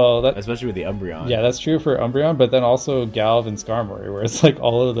 Well, especially with the Umbreon. Yeah, that's true for Umbreon, but then also Galv and Skarmory, where it's like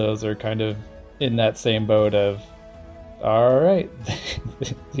all of those are kind of in that same boat of, all right,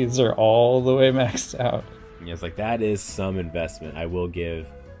 these are all the way maxed out. Yeah, it's like, that is some investment. I will give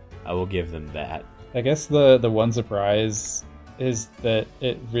them that. I guess the one surprise is that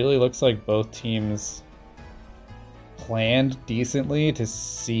it really looks like both teams planned decently to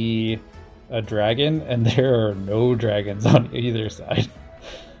see a dragon, and there are no dragons on either side.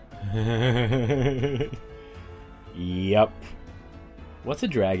 Yep. What's a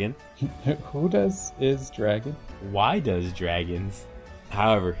dragon? Who is dragon? Why does dragons?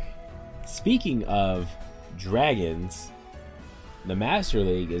 However, speaking of dragons, the Master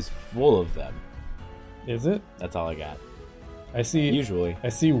League is full of them. Is it? That's all I got. I see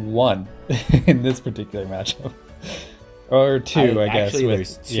one in this particular matchup. Or two, I guess. Actually,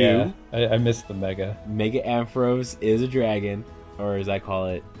 there's two. Yeah, I missed the Mega. Mega Ampharos is a dragon, or as I call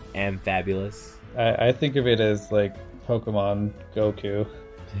it, Amphabulous. I think of it as like Pokemon Goku.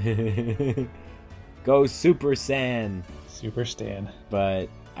 Go Super Saiyan. Super Stan. But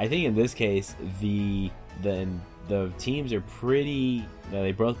I think in this case, the teams are pretty.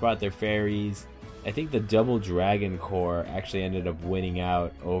 They both brought their fairies. I think the Double Dragon core actually ended up winning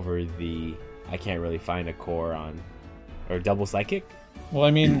out over the. I can't really find a core on, or Double Psychic. Well,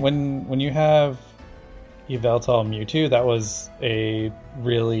 I mean, when you have Yveltal Mewtwo, that was a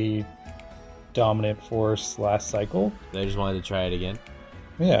really dominant force last cycle. I just wanted to try it again.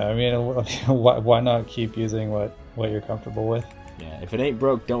 Yeah, I mean, why not keep using what you're comfortable with? Yeah, if it ain't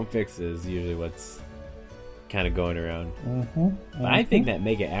broke, don't fix it is usually what's kind of going around. But I think that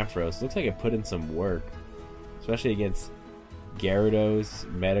Mega Ampharos looks like it put in some work, especially against Gyarados,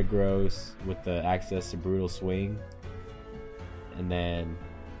 Metagross with the access to Brutal Swing. And then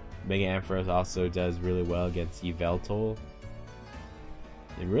Mega Ampharos also does really well against Yveltal.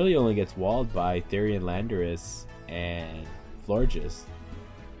 It really only gets walled by Therian Landorus and Florges.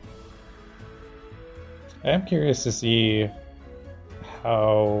 I am curious to see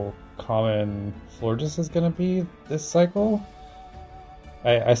how common Florges is going to be this cycle.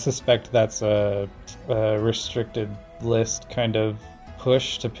 I suspect that's a restricted list kind of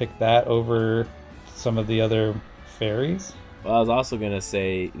push to pick that over some of the other fairies. Well, I was also going to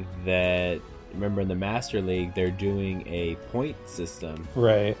say that, remember in the Master League, they're doing a point system.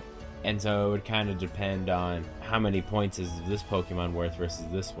 Right. And so it would kind of depend on how many points is this Pokemon worth versus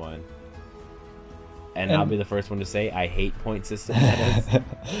this one. And I'll be the first one to say I hate point system metas.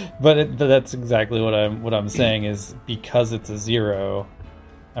 but that's exactly what I'm saying is because it's a 0,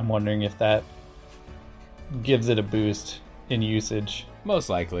 I'm wondering if that gives it a boost in usage. Most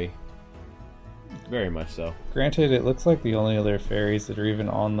likely. Very much so. Granted, it looks like the only other fairies that are even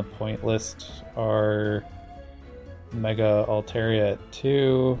on the point list are Mega Altaria at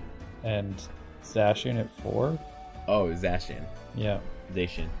 2 and Zacian at 4. Oh, Zacian. Yeah.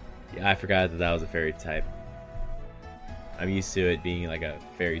 Zacian. Yeah, I forgot that was a fairy type. I'm used to it being like a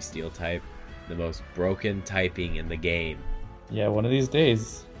fairy steel type. The most broken typing in the game. Yeah, one of these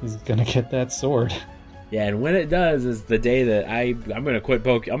days, he's gonna get that sword. Yeah, and when it does is the day that I'm gonna quit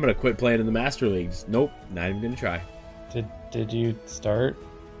I'm gonna quit playing in the Master Leagues. Nope, not even gonna try. Did you start?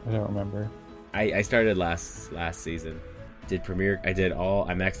 I don't remember. I started last season. Did Premier? I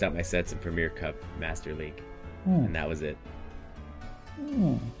maxed out my sets in Premier Cup Master League, and that was it.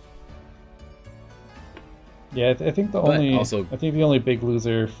 Yeah, I think the only big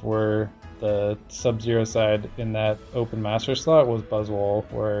loser for the Sub-Zero side in that open master slot was Buzzwole,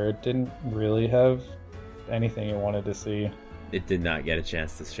 where it didn't really have anything you wanted to see. It did not get a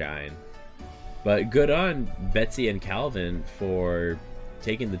chance to shine. But good on Betsy and Calvin for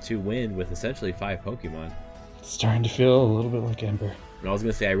taking the 2 win with essentially 5 Pokemon. It's starting to feel a little bit like Ember. And I was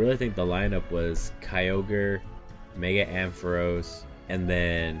going to say, I really think the lineup was Kyogre, Mega Ampharos, and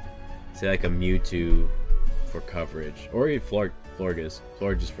then say like a Mewtwo for coverage, or even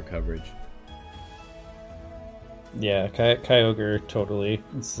Florges for coverage. Yeah, Kyogre totally.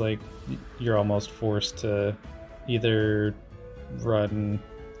 It's like you're almost forced to either run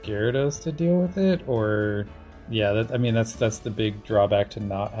Gyarados to deal with it, or that's the big drawback to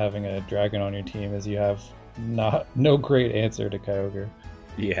not having a dragon on your team is you have no great answer to Kyogre.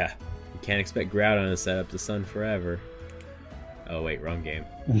 Yeah, you can't expect Groudon to set up the sun forever. Oh wait, wrong game.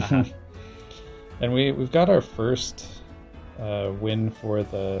 And we've got our first win for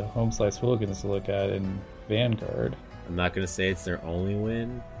the Home Slice Hooligans to look at in Vanguard. I'm not going to say it's their only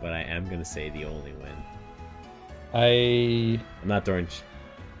win, but I am going to say the only win. I'm not throwing...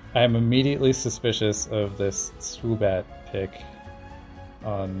 I'm immediately suspicious of this Swoobat pick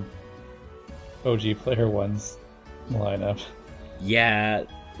on OG Player One's lineup. Yeah,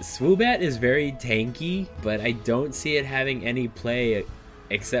 Swoobat is very tanky, but I don't see it having any play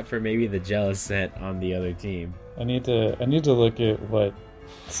except for maybe the Jellicent on the other team. I need to look at what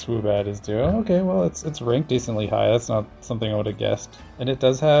Swoobat is doing. Okay, well it's ranked decently high. That's not something I would have guessed. And it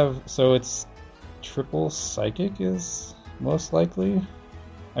does have it's triple Psychic is most likely.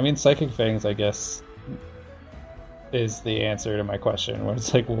 I mean, Psychic Fangs, I guess, is the answer to my question. Where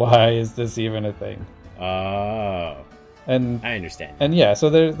it's like, why is this even a thing? Oh, and I understand. And yeah, so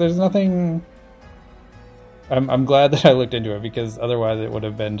there's nothing. I'm glad that I looked into it because otherwise it would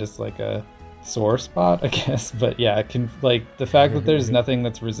have been just like a sore spot, I guess. But yeah, the fact that there's nothing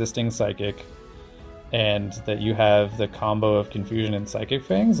that's resisting Psychic, and that you have the combo of Confusion and Psychic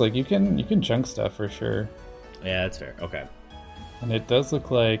Fangs, like you can chunk stuff for sure. Yeah, that's fair. Okay. And it does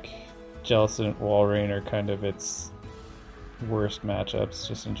look like Jellicent, Walrein are kind of its worst matchups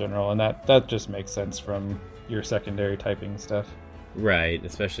just in general, and that just makes sense from your secondary typing stuff. Right,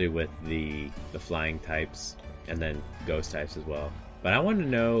 especially with the flying types and then ghost types as well. But I want to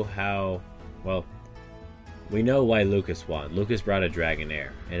know how. Well, we know why Lucas won. Lucas brought a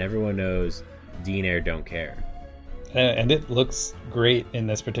Dragonair, and everyone knows Deanair don't care. And it looks great in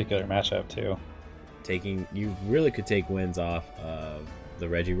this particular matchup too. You really could take wins off of the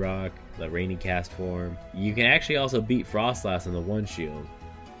Regirock, the Rainy Cast form. You can actually also beat Frostlass on the one shield,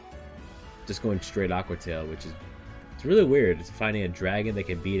 just going straight Aqua Tail, which is it's really weird. It's finding a dragon that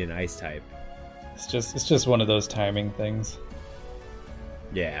can beat an ice type. It's just one of those timing things.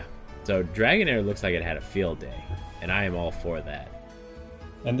 Yeah. So Dragonair looks like it had a field day, and I am all for that.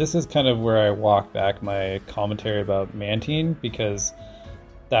 And this is kind of where I walk back my commentary about Mantine, because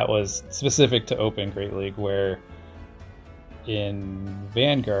that was specific to Open Great League, where in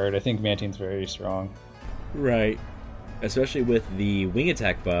Vanguard, I think Mantine's very strong. Right. Especially with the wing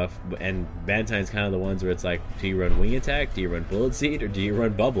attack buff, and Mantine's kind of the ones where it's like, do you run wing attack, do you run bullet seed, or do you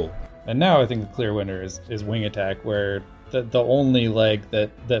run bubble? And now I think the clear winner is wing attack, where the only leg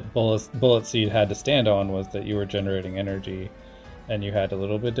that bullet seed had to stand on was that you were generating energy, and you had a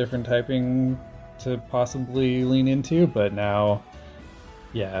little bit different typing to possibly lean into, but now,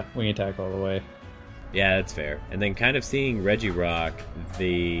 yeah, wing attack all the way. Yeah, that's fair. And then kind of seeing Regirock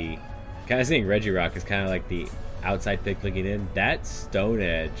is kind of like the outside pick looking in. That Stone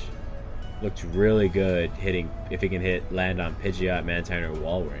Edge looks really good hitting, if it can land on Pidgeot, Mantine, or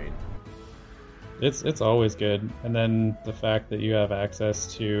Walrein. It's always good. And then the fact that you have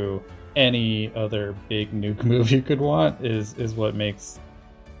access to any other big nuke move you could want is what makes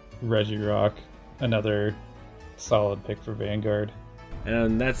Regirock another solid pick for Vanguard.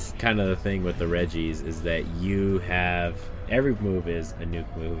 And that's kind of the thing with the Regis, is that you have every move is a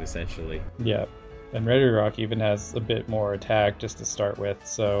nuke move essentially. Yeah, and Regirock even has a bit more attack just to start with,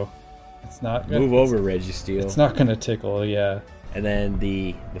 so it's not move over Registeel. It's not gonna tickle, yeah. And then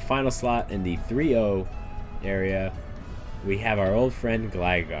the final slot in the 3-0 area, we have our old friend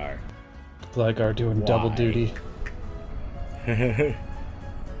Gligar. Gligar doing double duty. We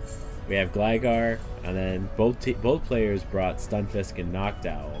have Gligar, and then both players brought Stunfisk and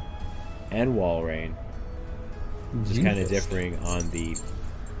Noctowl and Walrein, just kind of differing on the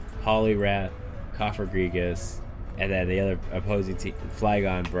Poliwrath, Cofagrigus, and then the other opposing team,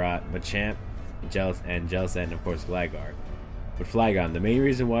 Flygon, brought Machamp, Jellicent, and of course Gligar. But Flygon, the main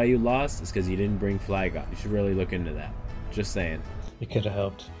reason why you lost is because you didn't bring Flygon. You should really look into that. Just saying. It could have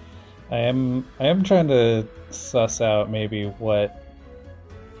helped. I am trying to suss out maybe what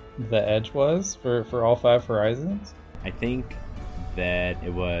the edge was for all 5 Horizons. I think that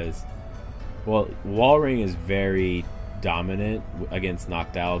it was... Well, Walrein is very dominant against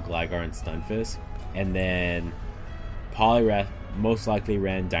Noctowl, Gligar, and Stunfisk. And then Poliwrath most likely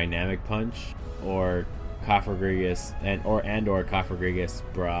ran Dynamic Punch, or Cofagrigus or Cofagrigus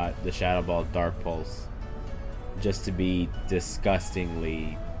brought the Shadow Ball Dark Pulse just to be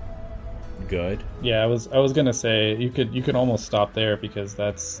disgustingly good. Yeah, I was gonna say you could almost stop there, because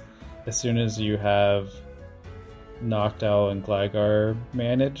that's as soon as you have Noctowl and Gligar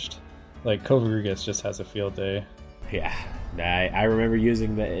managed, like Cofagrigus just has a field day. Yeah, I remember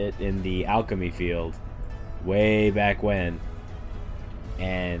using it in the Alchemy field way back when,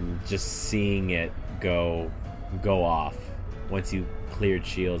 and just seeing it go off once you cleared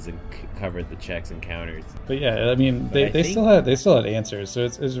shields and covered the checks and counters. But yeah, I mean, they still had answers, so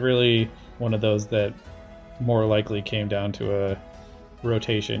it's really one of those that more likely came down to a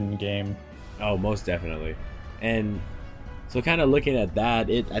rotation game. Oh, most definitely. And so kind of looking at that,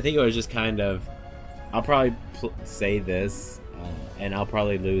 I think it was just kind of, I'll probably say this, and I'll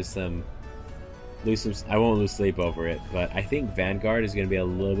probably lose some. I won't lose sleep over it, but I think Vanguard is going to be a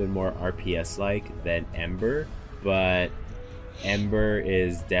little bit more RPS-like than Ember, but Ember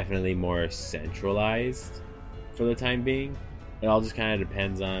is definitely more centralized for the time being. It all just kind of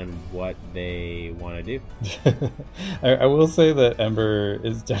depends on what they want to do. I will say that Ember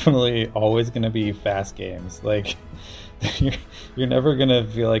is definitely always going to be fast games. Like, you're never going to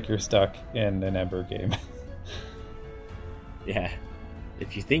feel like you're stuck in an Ember game. Yeah.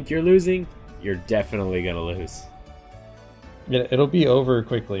 If you think you're losing, you're definitely going to lose. It'll be over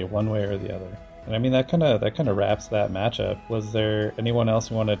quickly, one way or the other. And I mean, that kind of wraps that matchup. Was there anyone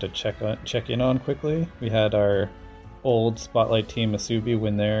else you wanted to check in on quickly? We had our old Spotlight team Asubi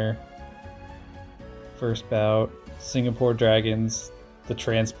win their first bout. Singapore Dragons, the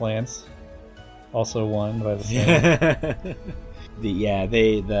Transplants, also won by the same.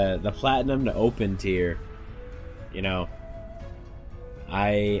 the Platinum to Open tier. You know,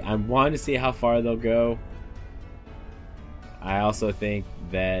 I'm wanting to see how far they'll go. I also think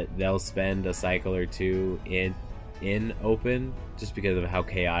that they'll spend a cycle or two in in Open just because of how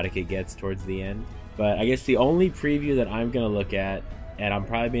chaotic it gets towards the end. But I guess the only preview that I'm going to look at, and I'm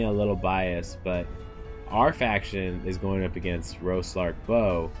probably being a little biased, but our faction is going up against Roslark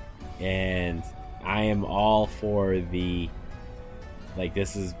Bow, and I am all for the, like,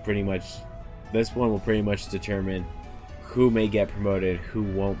 this one will pretty much determine who may get promoted, who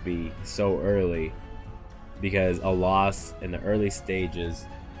won't be so early, because a loss in the early stages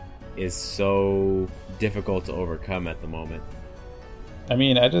is so difficult to overcome at the moment. I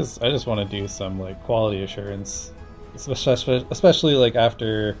mean, I just want to do some like quality assurance, especially like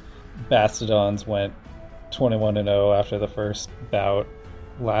after Bastodons went 21-0 after the first bout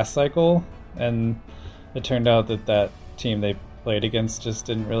last cycle, and it turned out that team they played against just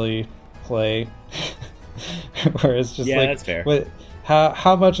didn't really play. Whereas just that's fair.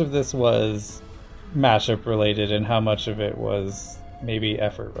 How much of this was matchup related and how much of it was maybe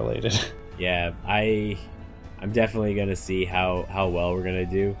effort related? Yeah, I'm definitely gonna see how well we're gonna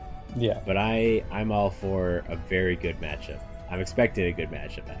do. Yeah, but I'm all for a very good matchup. I'm expecting a good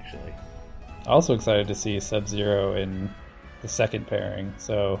matchup, actually. Also excited to see Sub-Zero in the second pairing.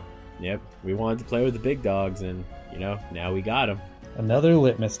 So yep, we wanted to play with the big dogs, and now we got them. Another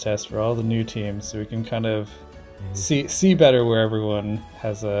litmus test for all the new teams, so we can kind of see better where everyone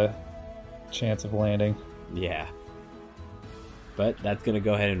has a chance of landing. Yeah. But that's going to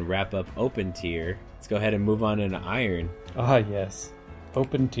go ahead and wrap up Open Tier. Let's go ahead and move on into Iron. Ah, yes.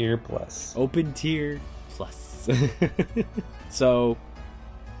 Open Tier Plus. Open Tier Plus. So,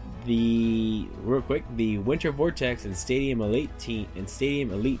 real quick, the Winter Vortex and Stadium Elite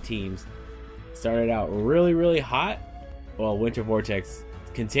teams started out really, really hot. Well, Winter Vortex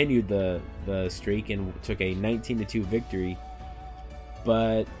continued the streak and took a 19-2 victory.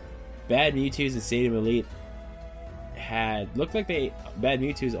 But Bad Mewtwo's and Stadium Elite looked like Bad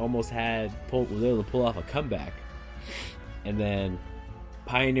Mewtwo's almost was able to pull off a comeback. And then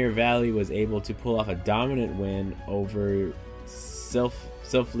Pioneer Valley was able to pull off a dominant win over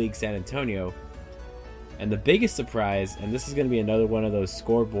Sylph League San Antonio. And the biggest surprise, and this is going to be another one of those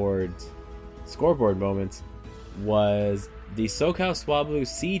scoreboard moments, was the SoCal Swablu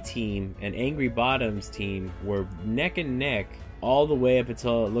C team and Angry Bottoms team were neck and neck all the way up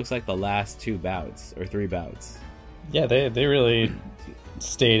until it looks like the last 3 bouts. Yeah, they really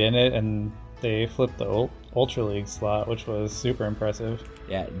stayed in it, and they flipped the Ultra League slot, which was super impressive.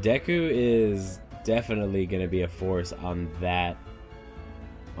 Yeah, Deku is definitely going to be a force on that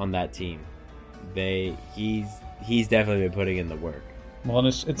team. He's definitely been putting in the work. Well, and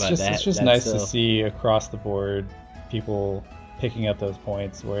it's just nice to see across the board people picking up those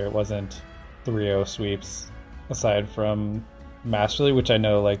points where it wasn't 3-0 sweeps, aside from Master League, which I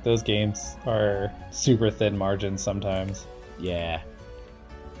know like those games are super thin margins sometimes. Yeah.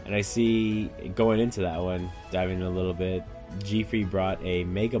 And I see, going into that one, diving in a little bit, G-Free brought a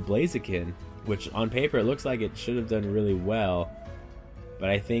Mega Blaziken, which on paper it looks like it should have done really well, but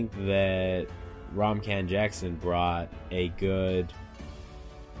I think that Romcan Jackson brought a good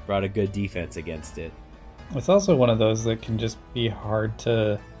defense against it. It's also one of those that can just be hard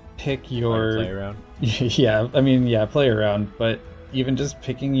to pick your play around. Play around, but even just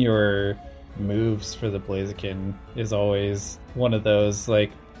picking your moves for the Blaziken is always one of those,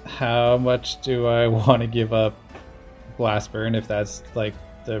 like, how much do I want to give up Blast Burn if that's like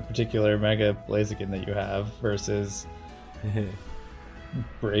the particular Mega Blaziken that you have versus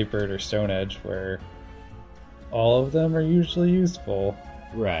Brave Bird or Stone Edge, where all of them are usually useful.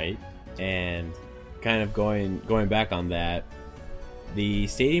 Right. And kind of going back on that, the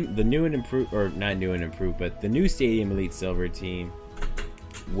new and improved, or not new and improved, but the new Stadium Elite Silver team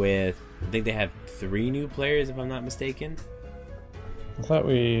with, I think they have 3 new players if I'm not mistaken. I thought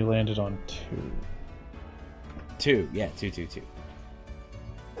we landed on 2. Two.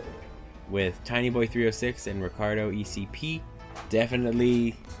 With Tiny Boy 306 and Ricardo ECP.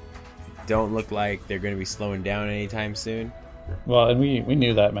 Definitely don't look like they're going to be slowing down anytime soon. Well, and we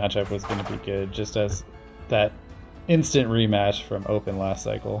knew that matchup was going to be good, just as that instant rematch from Open last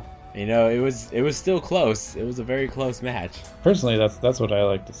cycle. It was still close. It was a very close match. Personally, that's what I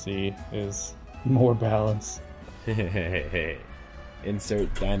like to see, is more balance.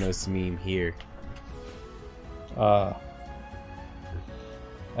 Insert Dinos meme here.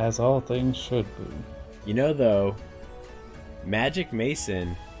 As all things should be. Though, Magic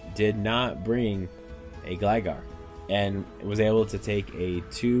Mason did not bring a Gligar, and was able to take a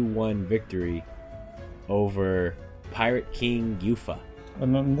 2-1 victory over Pirate King Yufa.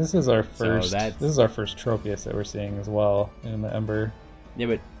 And then this is our first Tropius that we're seeing as well in the Ember. Yeah,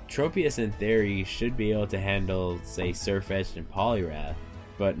 but Tropius in theory should be able to handle, say, Surf Edge and Poliwrath,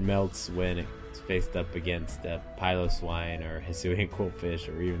 but melts when faced up against a Piloswine or Hisuian Quillfish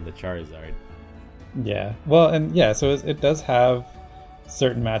or even the Charizard. Yeah. Well, and yeah, so it does have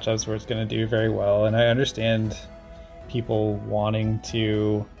certain matchups where it's going to do very well, and I understand people wanting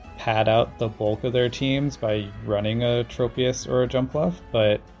to pad out the bulk of their teams by running a Tropius or a Jumpluff,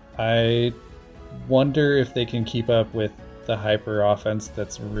 but I wonder if they can keep up with the hyper offense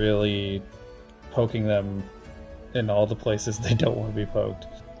that's really poking them in all the places they don't want to be poked.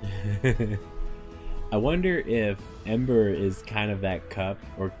 I wonder if Ember is kind of that cup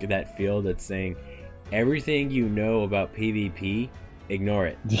or that field that's saying everything you know about PvP, ignore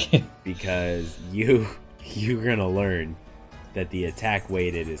it. Because you're gonna learn that the attack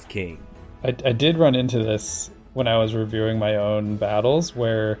weighted is king. I did run into this when I was reviewing my own battles,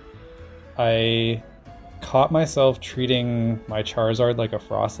 where I caught myself treating my Charizard like a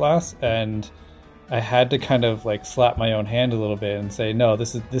Frostlass, and I had to kind of like slap my own hand a little bit and say, no,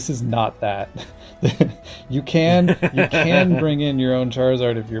 this is not that. you can bring in your own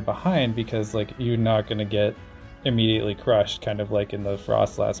Charizard if you're behind, because like you're not going to get immediately crushed, kind of like in the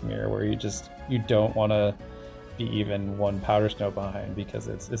Frostlass mirror, where you don't want to be even one Powder Snow behind, because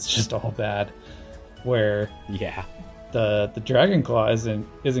it's just all bad. Where the Dragon Claw isn't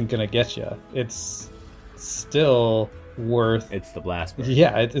going to get you. It's still worth, it's the blast burn.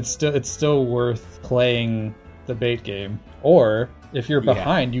 Yeah, it's still worth playing the bait game. Or if you're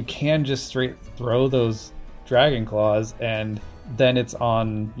behind, you can just straight throw those Dragon Claws, and then it's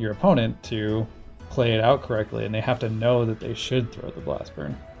on your opponent to play it out correctly, and they have to know that they should throw the blast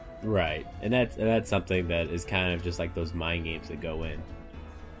burn. Right, and that's something that is kind of just like those mind games that go in.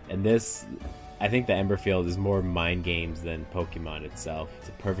 And this, I think the Ember field is more mind games than Pokemon itself. It's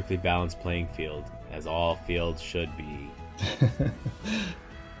a perfectly balanced playing field, as all fields should be.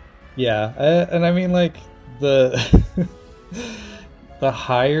 Yeah, and I mean, like, the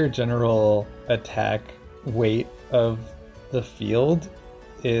higher general attack weight of the field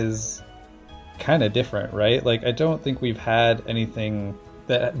is kind of different, right? Like, I don't think we've had anything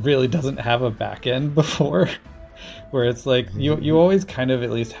that really doesn't have a back end before, where it's like you always kind of at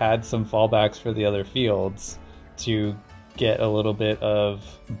least had some fallbacks for the other fields to get a little bit of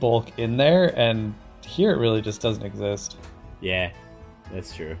bulk in there, and here it really just doesn't exist. Yeah,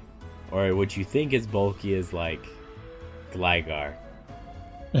 that's true. Or what you think is bulky is like Gligar.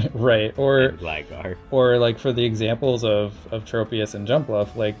 Right, or Gligar. Or like for the examples of Tropius and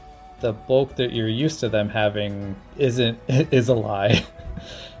Jumpluff, like the bulk that you're used to them having is a lie.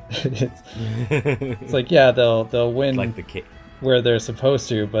 It's like, yeah, they'll win like the where they're supposed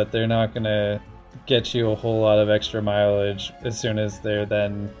to, but they're not gonna get you a whole lot of extra mileage as soon as they're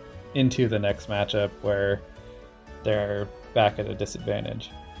then into the next matchup where they're back at a disadvantage.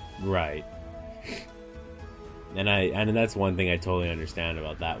 Right. And that's one thing I totally understand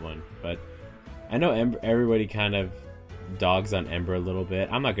about that one. But I know everybody kind of dogs on Ember a little bit.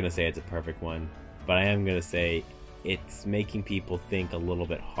 I'm not going to say it's a perfect one, but I am going to say it's making people think a little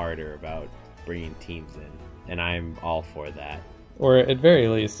bit harder about bringing teams in. And I'm all for that. Or at very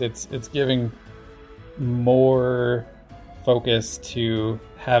least, it's giving more focus to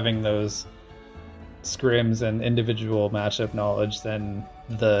having those scrims and individual matchup knowledge than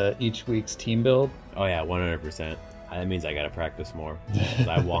the each week's team build. Oh yeah, 100%. That means I gotta practice more. 'Cause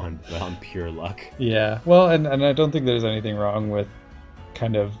I won on pure luck. Yeah, well, and I don't think there's anything wrong with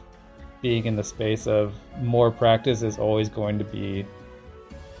kind of being in the space of more practice is always going to be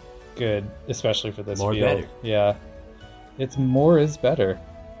good, especially for this more field. Better. Yeah, it's more is better.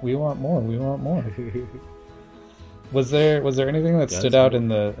 We want more. We want more. Was there anything that stood out in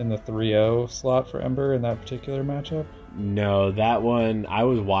the 3-0 slot for Ember in that particular matchup? No, that one I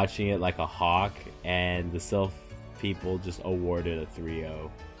was watching it like a hawk, and the Sylph people just awarded a 3-0.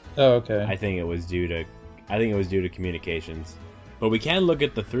 Oh, okay. I think it was due to communications. But we can look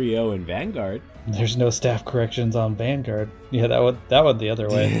at the 3-0 in Vanguard. There's no staff corrections on Vanguard. Yeah, that one the other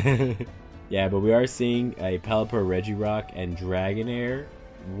way. Yeah, but we are seeing a Pelipper, Regirock, and Dragonair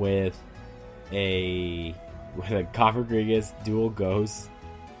with a Cofagrigus, Dual Ghost,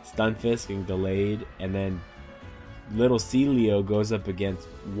 Stunfisk, and Delayed, and then Little Celio goes up against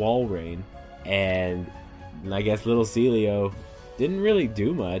Walrein, and I guess Little Celio didn't really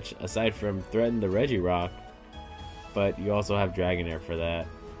do much aside from threaten the Regirock, but you also have Dragonair for that,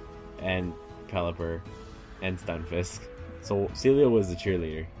 and Pelipper, and Stunfisk. So Celio was the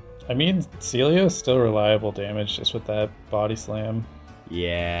cheerleader. I mean, Celio's still reliable damage just with that body slam.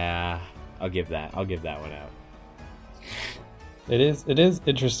 Yeah, I'll give that one out. It is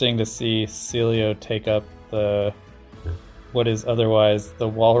interesting to see Celio take up what is otherwise the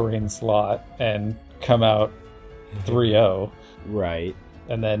Walrein slot and come out 3-0. Right.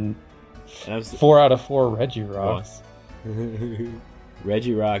 And then 4 out of 4 Regirocks.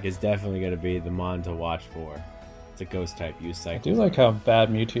 Regirock is definitely going to be the mon to watch for. It's a ghost type use cycle. I do like how bad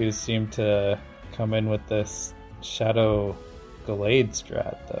Mewtwo's seem to come in with this Shadow Gallade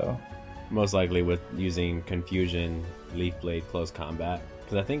strat, though. Most likely with using Confusion, Leaf Blade, Close Combat.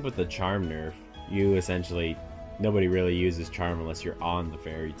 Because I think with the Charm nerf, you essentially... Nobody really uses Charm unless you're on the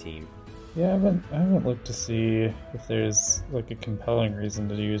Fairy team. Yeah, I haven't looked to see if there's like a compelling reason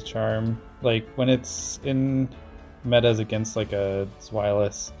to use Charm. Like when it's in metas against like a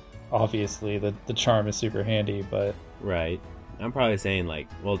Zweilous, obviously the Charm is super handy, but... Right. I'm probably saying like,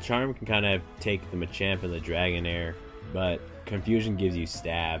 well, Charm can kind of take the Machamp and the Dragonair, but Confusion gives you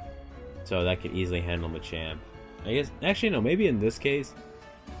Stab, so that could easily handle Machamp. I guess, actually no, maybe in this case,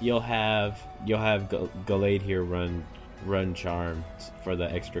 you'll have Gallade here run Charm for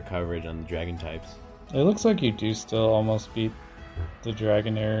the extra coverage on the Dragon types. It looks like you do still almost beat the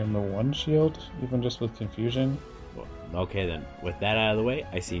Dragonair in the one shield, even just with Confusion. Well, okay then, with that out of the way,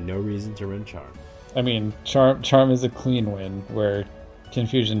 I see no reason to run Charm. I mean, Charm is a clean win, where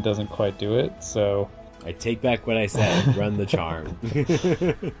Confusion doesn't quite do it, so... I take back what I said, run the Charm.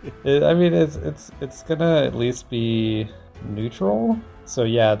 I mean, it's gonna at least be neutral. So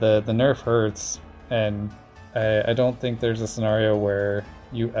yeah, the nerf hurts, and I don't think there's a scenario where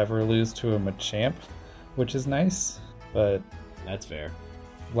you ever lose to a Machamp, which is nice, but... That's fair.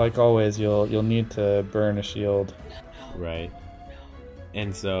 Like always, you'll need to burn a shield. Right.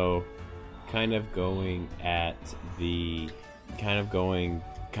 And so, kind of going back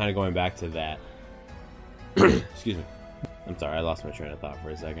to that. Excuse me. I'm sorry, I lost my train of thought for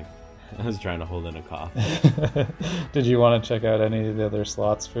a second. I was trying to hold in a cough. Did you want to check out any of the other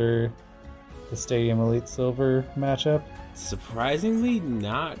slots for the Stadium Elite Silver matchup? Surprisingly,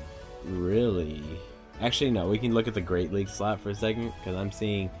 not really. Actually, no, we can look at the Great League slot for a second, because I'm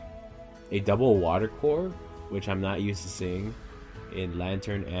seeing a double Water Core, which I'm not used to seeing in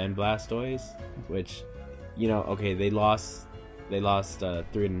Lantern and Blastoise, which, you know, okay, they lost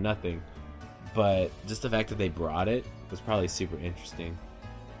 3-0, but just the fact that they brought it was probably super interesting.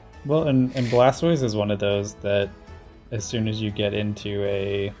 Well, and Blastoise is one of those that as soon as you get into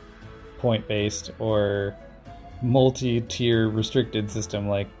a point-based or multi-tier restricted system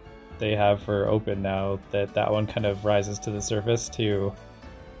like they have for Open now, that one kind of rises to the surface to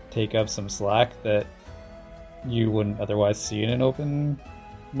take up some slack that you wouldn't otherwise see in an Open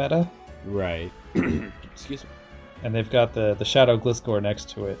meta. Right. Excuse me. And they've got the Shadow Gliscor next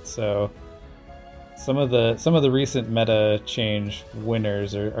to it, so some of the recent meta change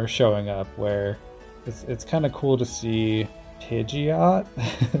winners are showing up, where it's kind of cool to see Pidgeot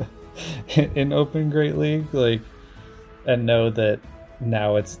in Open Great League, like, and know that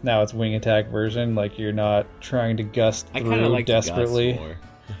now it's wing attack version. Like, you're not trying to gust through desperately.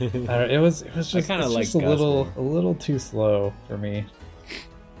 I don't, it was just a little too slow for me.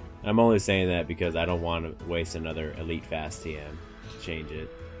 I'm only saying that because I don't want to waste another Elite Fast TM to change it.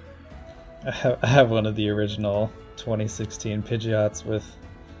 I have one of the original 2016 Pidgeots with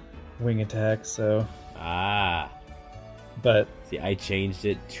wing attack, so... Ah. But... See, I changed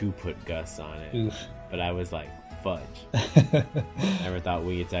it to put Gus on it. Oof. But I was like, fudge. Never thought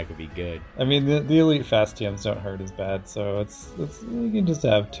wing attack would be good. I mean, the Elite Fast TMs don't hurt as bad, so it's you can just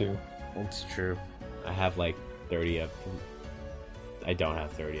have 2. It's true. I have like 30 of them. I don't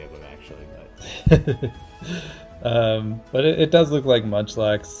have 30 of them, actually, but... but it does look like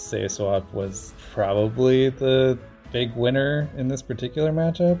Munchlax's Save Swap was probably the big winner in this particular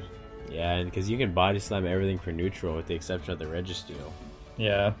matchup. Yeah, and because you can body slam everything for neutral with the exception of the Registeel.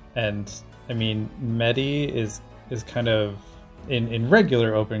 Yeah, and I mean, Medi is kind of... In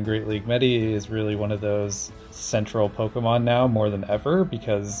regular Open Great League, Medi is really one of those central Pokemon now more than ever,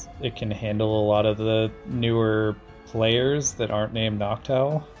 because it can handle a lot of the newer players that aren't named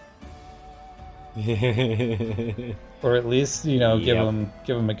Noctowl. Or at least, you know, give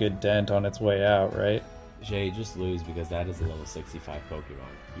them a good dent on its way out, right? Jay, just lose because that is a level 65 Pokemon.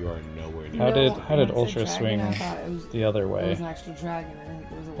 You are nowhere near. How did Ultra swing the other way? It was an extra dragon. I think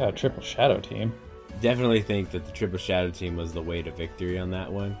it was Yeah, triple Shadow Team. Definitely think that the triple Shadow Team was the way to victory on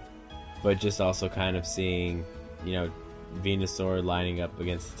that one, but just also kind of seeing, you know, Venusaur lining up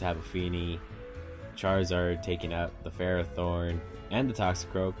against the Tapu Fini, Charizard taking out the Ferrothorn and the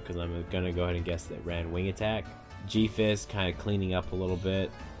Toxicroak, because I'm gonna go ahead and guess that ran Wing Attack. G-Fist kind of cleaning up a little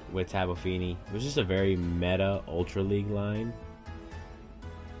bit with Tapu Fini. It was just a very meta Ultra League line.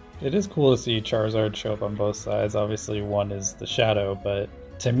 It is cool to see Charizard show up on both sides. Obviously, one is the Shadow, but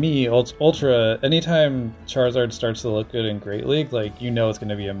to me, Ultra, anytime Charizard starts to look good in Great League, like, you know it's going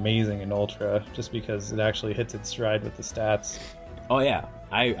to be amazing in Ultra, just because it actually hits its stride with the stats. Oh yeah,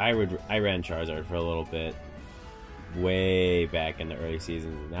 I ran Charizard for a little bit, way back in the early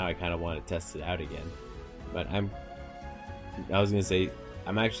seasons. And now I kind of want to test it out again. But I was gonna say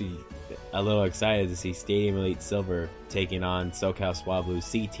I'm actually a little excited to see Stadium Elite Silver taking on SoCal Swablu's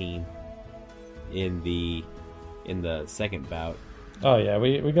C team in the second bout. Oh yeah,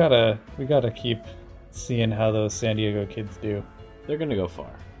 we gotta keep seeing how those San Diego kids do. They're gonna go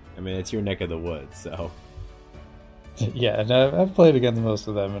far. I mean, it's your neck of the woods, so. Yeah, and I've played against most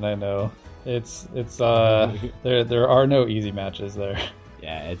of them, and I know it's there are no easy matches there.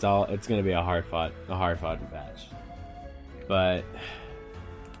 Yeah, it's gonna be a hard fought match. But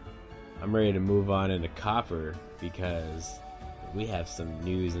I'm ready to move on into Copper because we have some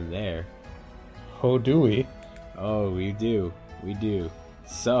news in there. Oh, do we? Oh, we do.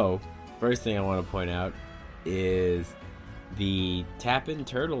 So, first thing I want to point out is the Tappin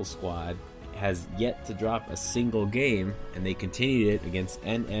Turtle squad has yet to drop a single game, and they continued it against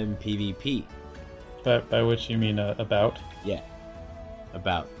NMPVP. By which you mean about? Yeah,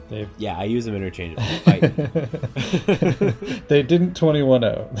 about. They've... Yeah, I use them interchangeably. Fight. They didn't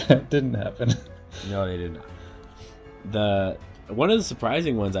 21-0. That didn't happen. No, they did not. One of the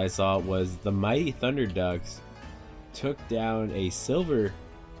surprising ones I saw was the Mighty Thunder Ducks took down a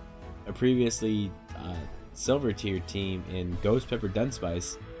previously silver tier team in Ghost Pepper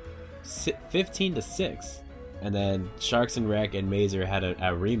Dunspice 15-6, and then Sharks and Wreck and Mazer had a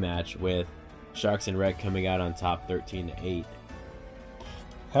rematch with Sharks and Wreck coming out on top 13-8.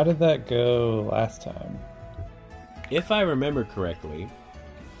 How did that go last time? If I remember correctly,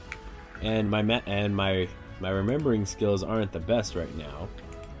 and my remembering skills aren't the best right now.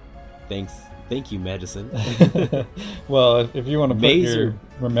 Thank you, medicine. Well, if you want to put Mazer... your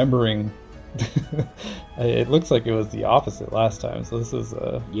remembering, it looks like it was the opposite last time. So this is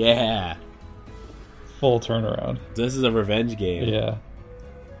a full turnaround. This is a revenge game. Yeah.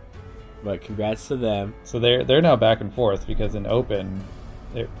 But congrats to them. So they're now back and forth because in Open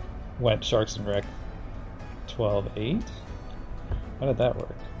it went Sharks and Wreck 12-8. How did that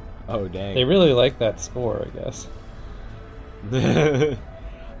work? Oh dang! They really like that score, I guess.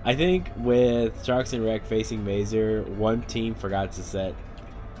 I think with Sharks and Wreck facing Mazer, one team forgot to set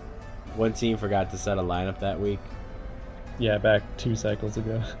a lineup that week. Yeah, back 2 cycles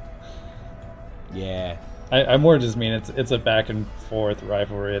ago. Yeah. I more just mean it's a back and forth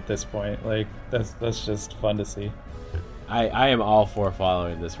rivalry at this point. Like that's just fun to see. I am all for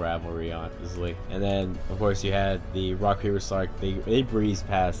following this rivalry, honestly. And then of course you had the Rock Paper Slark. They breezed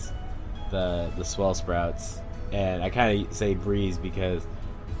past the Swell Sprouts, and I kind of say breeze because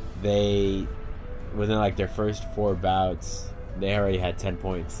they, within like their first 4 bouts, they already had 10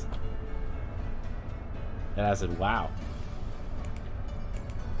 points. And I said, wow.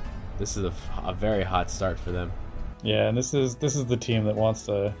 This is a very hot start for them. Yeah, and this is the team that wants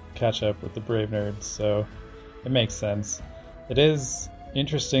to catch up with the Brave Nerds, so it makes sense. It is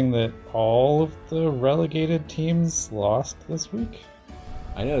interesting that all of the relegated teams lost this week.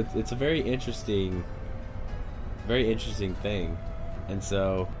 I know, it's a very interesting thing. And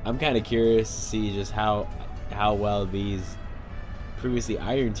so I'm kind of curious to see just how well these previously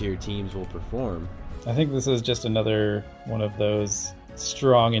Iron Tier teams will perform. I think this is just another one of those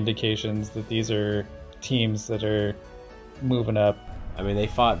strong indications that these are teams that are moving up. I mean, they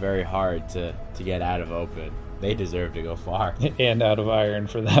fought very hard to get out of Open. They deserve to go far. And out of Iron,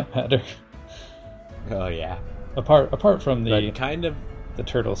 for that matter. Oh, yeah. Apart from the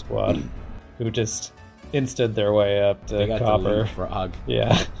Turtle Squad, who just insta'd their way up to they got Copper. The frog.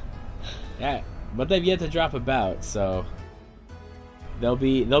 Yeah. Yeah, but they've yet to drop a bout, so they'll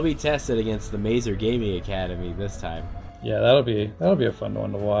be tested against the Mazer Gaming Academy this time. Yeah, that'll be a fun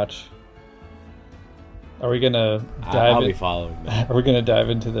one to watch. Are we gonna I'll be following them. Are we gonna dive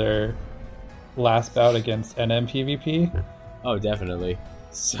into their last bout against NMPVP? Oh, definitely.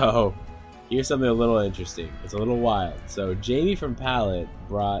 So, here's something a little interesting. It's a little wild. So, Jamie from Pallet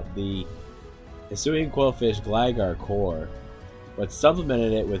brought the Hisuian Quillfish Gligar core, but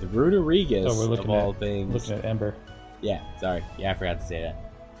supplemented it with Runerigus, of all things. Looking at Ember. Yeah, sorry. Yeah, I forgot to say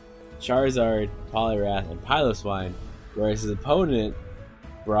that. Charizard, Poliwrath, and Piloswine, whereas his opponent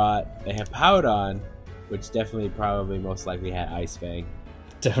brought a Hippowdon, which definitely probably most likely had Ice Fang.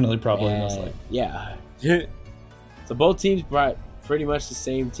 Definitely probably most likely. Yeah. So both teams brought pretty much the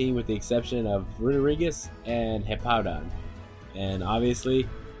same team with the exception of Runerigus and Hippowdon. And obviously,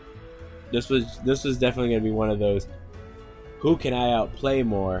 this was definitely going to be one of those, who can I outplay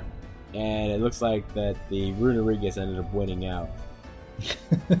more? And it looks like that the Runerigus ended up winning out.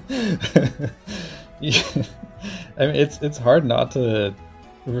 Yeah. I mean, it's hard not to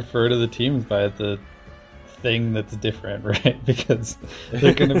refer to the teams by the thing that's different, right? Because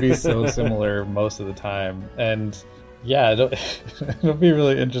they're going to be so similar most of the time. And yeah, it'll be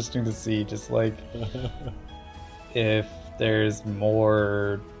really interesting to see just like if there's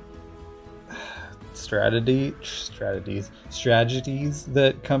more strategies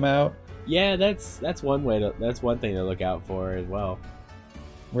that come out. Yeah, that's one thing to look out for as well.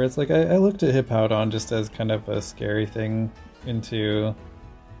 Where it's like I looked at Hippowdon just as kind of a scary thing into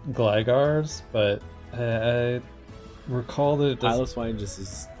Glygars, but I recall that Piloswine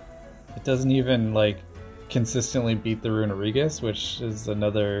it doesn't even like consistently beat the Runerigus, which is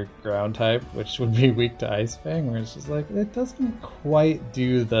another ground type, which would be weak to Ice Fang, where it's just like it doesn't quite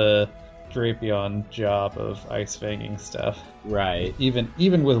do the Drapion job of Ice Fanging stuff. Right.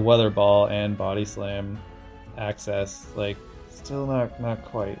 Even with Weather Ball and Body Slam access, like still not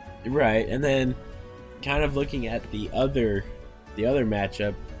quite. Right, and then kind of looking at the other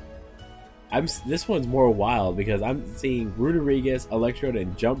matchup, this one's more wild because I'm seeing Runerigus, Electrode,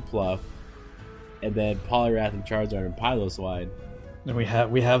 and Jumpluff, and then Poliwrath and Charizard and Piloswine. And we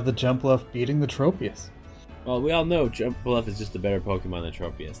have the Jumpluff beating the Tropius. Well, we all know Jumpluff is just a better Pokemon than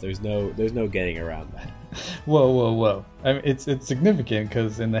Tropius. There's no getting around that. Whoa! I mean, it's significant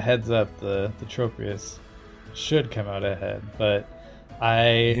because in the heads up, the Tropius should come out ahead. But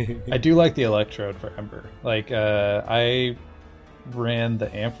I do like the Electrode for Ember. Like I ran the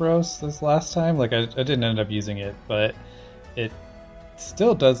Ampharos this last time. Like I didn't end up using it, but it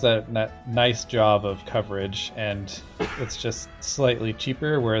still does that nice job of coverage, and it's just slightly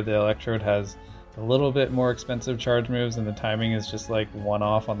cheaper. Where the Electrode has a little bit more expensive charge moves, and the timing is just like one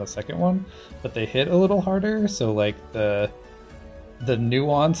off on the second one, but they hit a little harder. So like the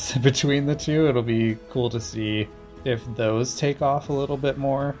nuance between the two, it'll be cool to see if those take off a little bit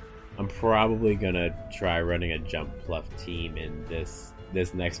more. I'm probably gonna try running a Jumpluff team in this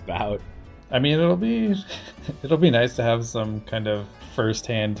next bout. I mean, it'll be nice to have some kind of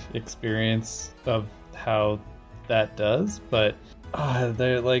first-hand experience of how that does, but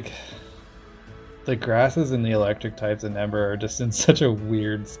they're like the grasses and the electric types in Ember are just in such a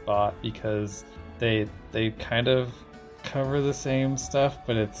weird spot because they kind of cover the same stuff,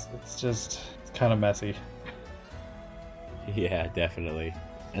 but it's kind of messy. Yeah, definitely.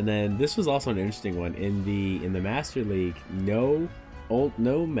 And then this was also an interesting one in the Master League. No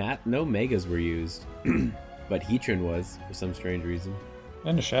Megas were used, but Heatran was for some strange reason.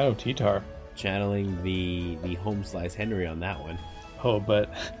 And a Shadow T-Tar. Channeling the Home Slice Henry on that one. Oh,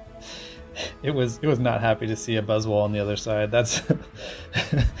 but it was not happy to see a Buzzwole on the other side. That's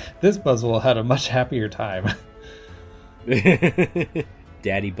this Buzzwole had a much happier time.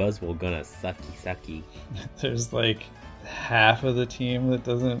 Daddy Buzzwole gonna sucky. There's like half of the team that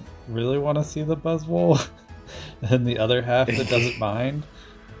doesn't really want to see the Buzzwole, and the other half that doesn't mind.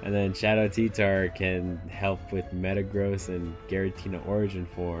 And then Shadow T-Tar can help with Metagross and Giratina Origin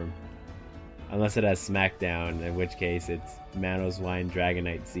form. Unless it has Smackdown, in which case it's Mamoswine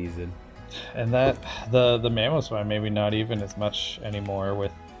Dragonite season. And that the Mamoswine maybe not even as much anymore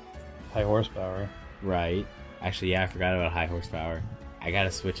with high horsepower. Right. Actually, yeah, I forgot about high horsepower. I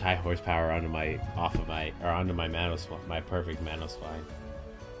gotta switch high horsepower onto my Mamoswine, my perfect Mamoswine,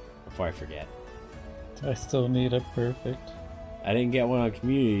 before I forget. I still need a perfect. I didn't get one on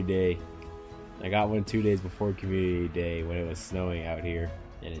Community Day. I got one 2 days before Community Day when it was snowing out here.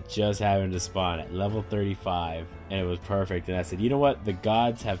 And it just happened to spawn at level 35, and it was perfect. And I said, you know what? The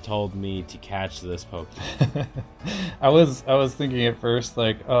gods have told me to catch this Pokemon. I was thinking at first,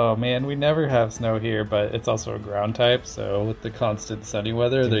 like, oh man, we never have snow here, but it's also a ground type, so with the constant sunny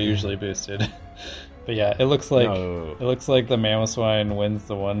weather, they're usually boosted. But yeah, it looks like the Mamoswine wins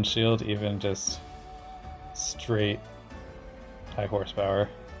the one shield, even just straight high horsepower.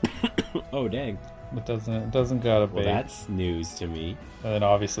 Oh dang. It doesn't got a bait. Well, that's news to me. And then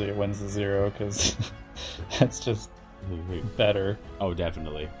obviously it wins the 0 because that's just better. Oh,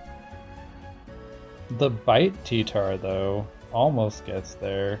 definitely. The Bite T-Tar, though, almost gets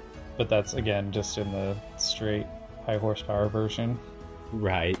there, but that's, again, just in the straight high horsepower version.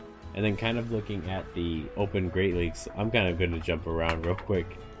 Right. And then kind of looking at the Open Great Leagues, I'm kind of going to jump around real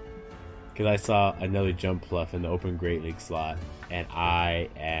quick because I saw another Jumpluff in the Open Great League slot, and I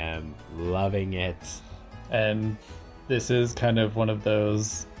am loving it. And this is kind of one of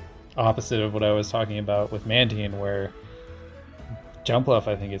those opposite of what I was talking about with Mantine, where Jumpluff,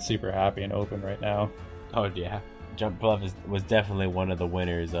 I think, is super happy and open right now. Oh yeah, Jumpluff was definitely one of the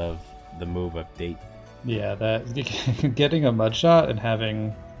winners of the move update. Yeah, that getting a Mudshot and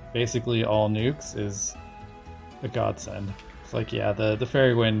having basically all nukes is a godsend. It's like, yeah, the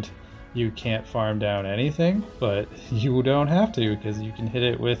Fairy Wind, you can't farm down anything, but you don't have to because you can hit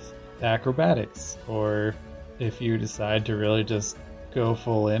it with Acrobatics or if you decide to really just go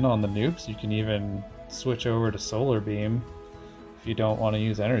full in on the nukes, you can even switch over to Solar Beam if you don't want to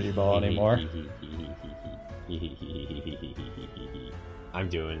use Energy Ball anymore. I'm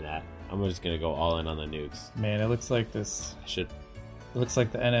doing that. I'm just gonna go all in on the nukes. Man, it looks like It looks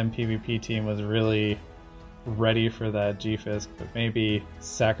like the NMPVP team was really ready for that G-Fisk, but maybe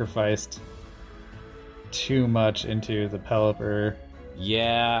sacrificed too much into the Pelipper.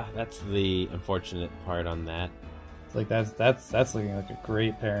 Yeah, that's the unfortunate part on that. Like that's looking like a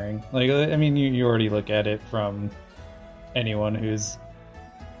great pairing. Like, I mean, you already look at it from anyone who's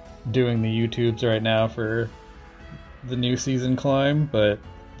doing the YouTubes right now for the new season climb, but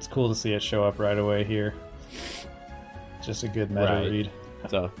it's cool to see it show up right away here. Just a good meta Right. read.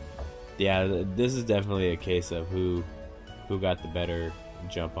 So, yeah, this is definitely a case of who got the better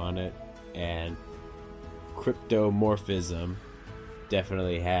jump on it, and Cryptomorphism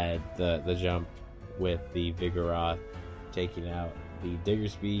definitely had the jump with the Vigoroth taking out the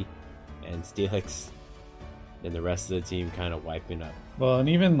Diggersby and Steelix, and the rest of the team kind of wiping up. Well, and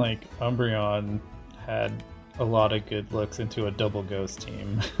even like Umbreon had a lot of good looks into a double ghost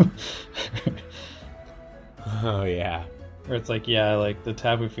team. Oh yeah, Where it's like, yeah, like the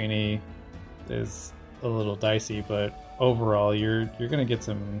Tapu Fini is a little dicey, but overall you're gonna get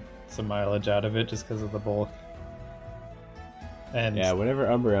some mileage out of it just because of the bulk. And yeah. Whenever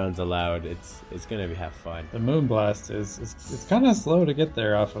Umbreon's allowed, it's gonna have fun. the Moonblast is it's kind of slow to get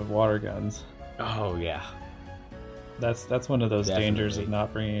there off of water guns. Oh yeah, That's one of those dangers of Definitely.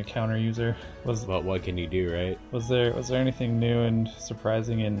 not bringing a counter user. but what can you do, right? Was there anything new and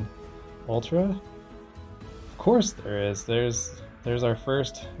surprising in Ultra? Of course there is. There's our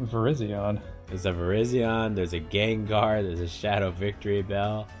first Virizion. There's a Virizion, there's a Gengar, there's a Shadow Victory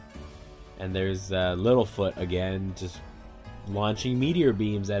Bell, and there's Littlefoot again, just launching meteor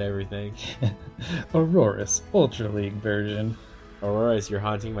beams at everything. Aurorus Ultra League version. Auroras, you're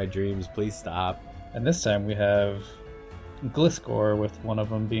haunting my dreams. Please stop. And this time we have Gliscor with one of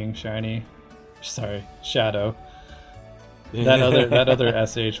them being shiny. Sorry, Shadow. That other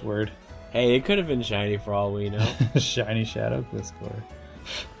SH word. Hey, it could have been shiny for all we know. Shiny Shadow Gliscor.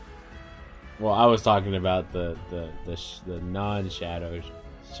 Well, I was talking about the non-shadow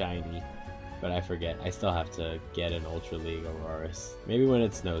shiny, but I forget. I still have to get an Ultra League Auroras. Maybe when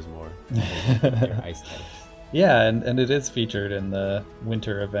it snows more. They're ice types. Yeah, and it is featured in the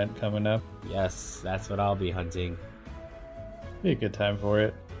winter event coming up. Yes, that's what I'll be hunting. Be a good time for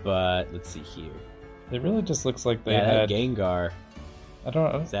it. But let's see here. It really just looks like they Yeah, had. that Gengar I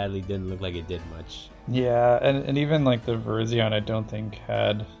don't know. sadly didn't look like it did much. Yeah, and even like the Virizion, I don't think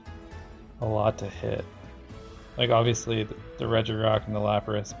had a lot to hit. Like obviously the Regirock and the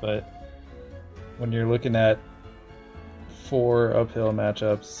Lapras, but when you're looking at 4 uphill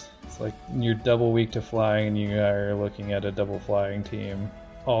matchups, it's like you're double weak to flying, and you are looking at a double flying team.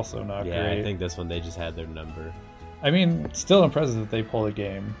 Also not Yeah, great. I think this one they just had their number. I mean, still impressive that they pull a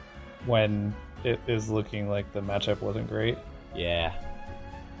game when it is looking like the matchup wasn't great. Yeah,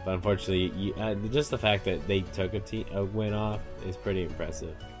 but unfortunately, just the fact that they took a win off is pretty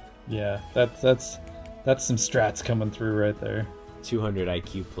impressive. Yeah, that's some strats coming through right there. 200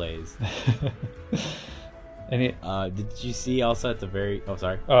 IQ plays. And Did you see also at the very? Oh,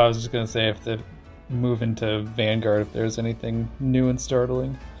 sorry. I was just gonna say if they move into Vanguard, if there's anything new and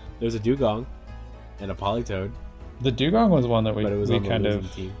startling. There's a Dugong and a Politoed, The Dugong was one that we but it was on the kind losing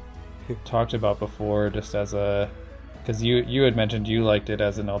of team. talked about before, just as a because you had mentioned you liked it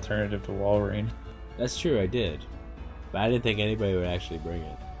as an alternative to Walrein. That's true, I did, but I didn't think anybody would actually bring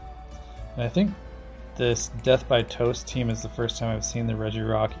it. And I think this Death by Toast team is the first time I've seen the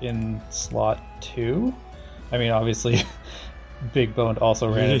Regirock in slot 2. I mean, obviously, Big Boned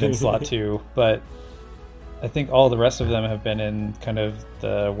also ran it in slot 2, but I think all the rest of them have been in kind of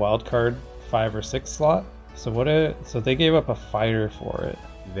the wild card 5 or 6 slot. So they gave up a fighter for it.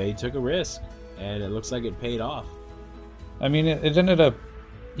 They took a risk, and it looks like it paid off. I mean, it ended up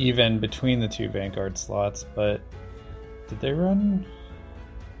even between the 2 Vanguard slots, but did they run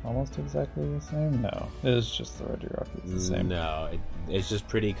almost exactly the same? No, it was just the Regirock that's the same. No, it's just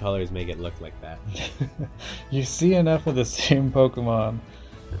pretty colors make it look like that. You see enough of the same Pokemon,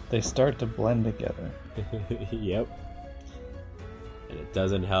 they start to blend together. Yep. And it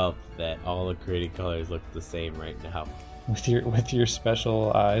doesn't help that all the created colors look the same right now. With your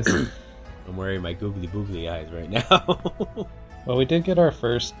special eyes. I'm wearing my googly boogly eyes right now. Well, we did get our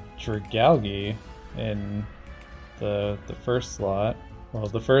first Dragalge in the first slot. Well,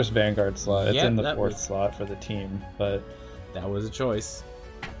 the first Vanguard slot. It's Yeah, in the that 4th was- slot for the team, but That was a choice.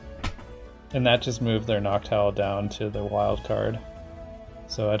 and that just moved their Noctowl down to the wild card.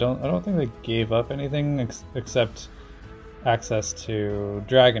 So I don't think they gave up anything except access to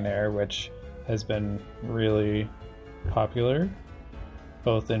Dragonair, which has been really popular,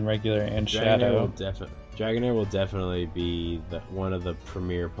 both in regular and Shadow. Dragonair will definitely be one of the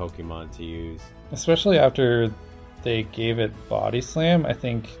premier Pokemon to use. Especially after they gave it Body Slam, I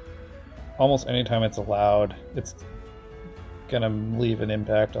think almost anytime it's allowed, it's gonna leave an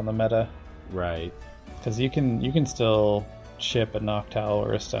impact on the meta. Right. Because you can still chip a Noctowl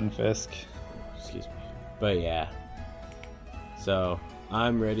or a Stunfisk. Excuse me. But yeah. So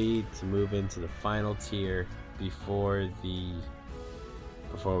I'm ready to move into the final tier before we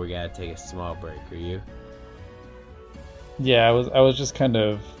gotta take a small break. Are you? Yeah, I was just kind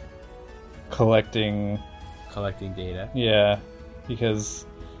of collecting data. Yeah, because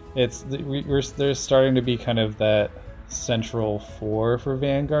there's starting to be kind of that central four for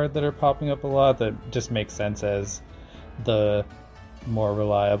Vanguard that are popping up a lot that just makes sense as the more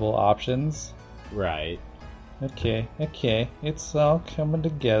reliable options. Right. Okay, it's all coming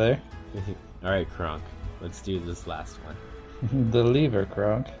together. Alright, Kronk, let's do this last one. The lever,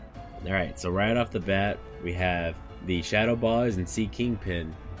 Kronk. Alright, so right off the bat, we have the Shadow Ballers and Sea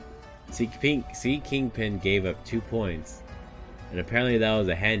Kingpin. Sea Kingpin gave up 2 points, and apparently that was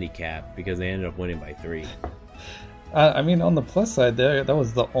a handicap because they ended up winning by 3. I mean, on the plus side, that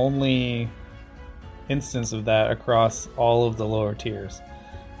was the only instance of that across all of the lower tiers.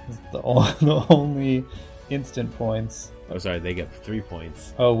 It's the only instant points. Oh, sorry, they got 3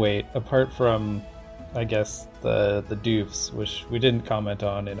 points. Oh wait, apart from, I guess, the dupes, which we didn't comment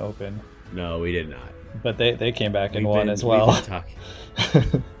on in open. No, we did not. But they came back and won as well.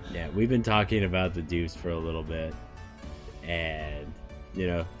 Yeah, we've been talking about the dupes for a little bit, and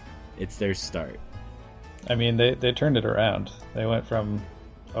it's their start. I mean, they turned it around. They went from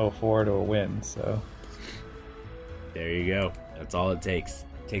 0-4 to a win, so there you go. That's all it takes.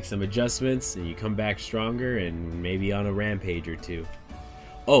 Take some adjustments, and you come back stronger, and maybe on a rampage or two.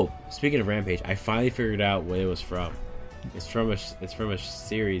 Oh, speaking of rampage, I finally figured out what it was from. It's from a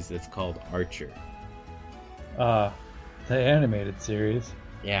series that's called Archer. The animated series.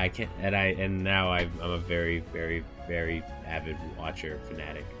 Yeah, I can't, and now I'm a very, very, very avid watcher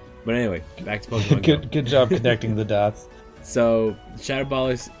fanatic. But anyway, back to Pokemon Go. Good job connecting the dots. So, Shadow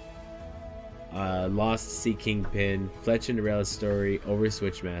Ballers lost to Sea Kingpin, Fletch and Cinderella's story over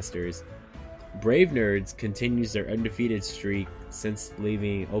Switchmasters. Brave Nerds continues their undefeated streak since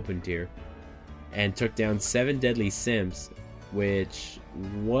leaving Open Tier, and took down 7 Deadly Simps, which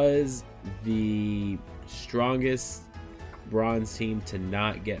was the strongest bronze team to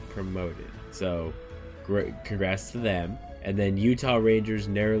not get promoted. So, congrats to them. And then Utah Rangers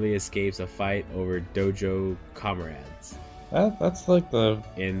narrowly escapes a fight over Dojo Comrades. That's like the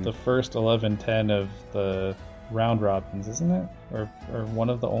first 11-10 of the round robins, isn't it? Or one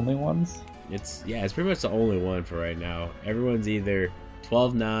of the only ones? It's pretty much the only one for right now. Everyone's either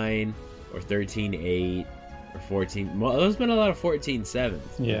 12-9 or 13-8 or 14. Well, there's been a lot of 14-7s.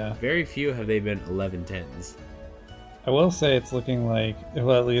 Yeah. Very few have they been 11-10s. I will say it's looking like,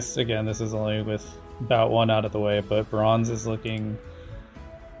 well, at least again, this is only with about one out of the way, but bronze is looking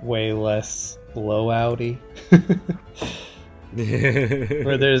way less blowouty.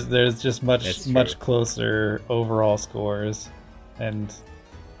 Where there's just much closer overall scores, and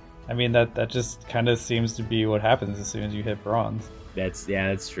I mean that just kind of seems to be what happens as soon as you hit bronze. That's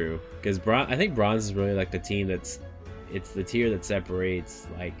true. Because I think bronze is really like the team it's the tier that separates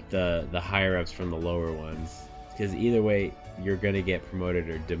like the higher ups from the lower ones. Because either way, you're gonna get promoted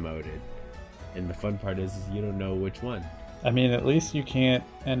or demoted, and the fun part is you don't know which one. I mean, at least you can't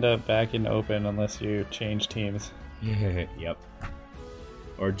end up back in open unless you change teams. Yep.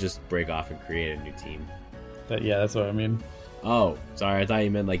 Or just break off and create a new team. That's what I mean. Oh, sorry, I thought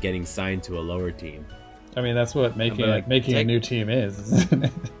you meant like getting signed to a lower team. I mean, that's what making a new team is, isn't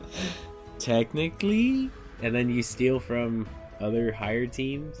it? Technically, and then you steal from other higher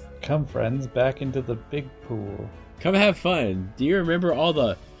teams. Come, friends, back into the big pool. Come have fun. Do you remember all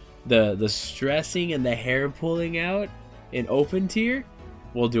the stressing and the hair pulling out in open tier?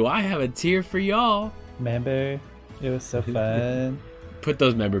 Well, do I have a tier for y'all? Member, it was so fun. Put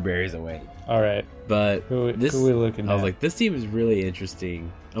those member berries away. All right, but who we looking at? I was like, this team is really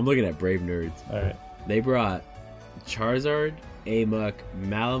interesting. I'm looking at Brave Nerds. All right, they brought Charizard, Amok,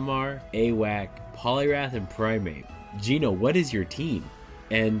 Malamar, AWAC, Poliwrath, and Primeape. Gino, what is your team?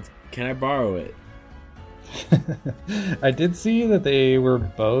 And can I borrow it? I did see that they were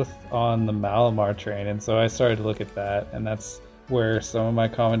both on the Malamar train, and so I started to look at that, and that's where some of my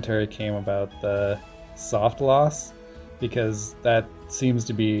commentary came about the soft loss, because that seems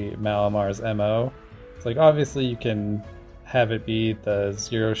to be Malamar's MO. It's like, obviously you can have it be the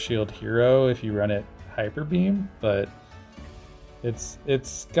Zero Shield hero if you run it Hyper Beam, but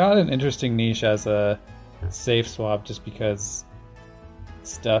it's got an interesting niche as a safe swap just because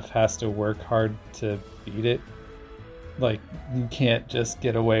stuff has to work hard to beat it. Like, you can't just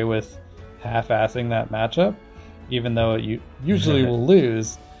get away with half-assing that matchup, even though you usually will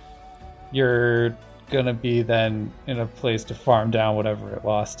lose. You're gonna be then in a place to farm down whatever it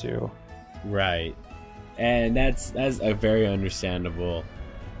lost to. Right. And that's a very understandable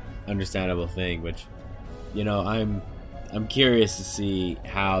thing, which, you know, I'm curious to see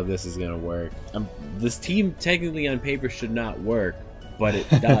how this is gonna work. This team technically on paper should not work, but it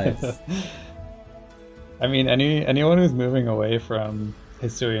does. I mean, anyone who's moving away from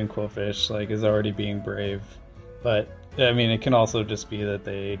Hisuian Quillfish like is already being brave, but I mean, it can also just be that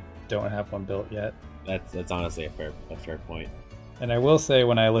they don't have one built yet. That's honestly a fair point. And I will say,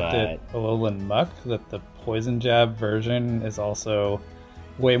 when I looked at Alolan Muck, that the Poison Jab version is also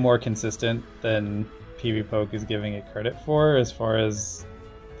way more consistent than PvPoke is giving it credit for, as far as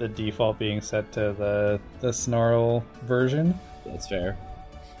the default being set to the Snarl version. That's fair.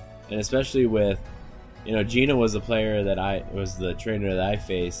 And especially with, you know, Gina was the trainer that I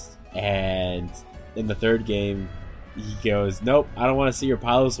faced, and in the third game, he goes, nope, I don't want to see your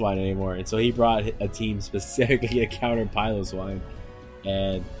Piloswine anymore. And so he brought a team specifically to counter Piloswine.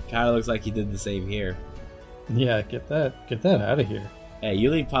 And kind of looks like he did the same here. Yeah, get that out of here. Hey, you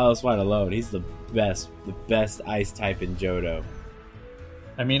leave Piloswine alone. He's the best ice type in Johto.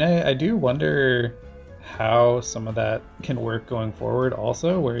 I mean, I do wonder how some of that can work going forward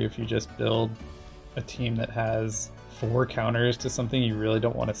also, where if you just build a team that has 4 counters to something you really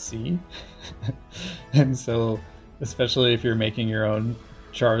don't want to see. And so, especially if you're making your own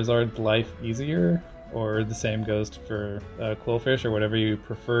Charizard life easier, or the same goes for Quillfish, or whatever you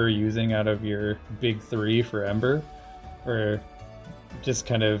prefer using out of your big 3 for Ember, or just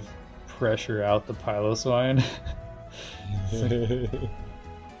kind of pressure out the Piloswine.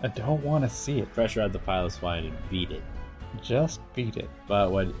 I don't want to see it. Pressure out the Piloswine and beat it. Just beat it.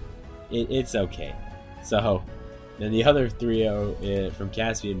 But it's okay. So, then the other trio from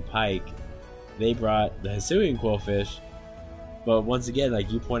Caspian Pike, they brought the Hisuian Quillfish, but once again,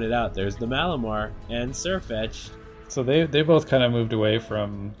 like you pointed out, there's the Malamar and Sirfetch'd. So they both kind of moved away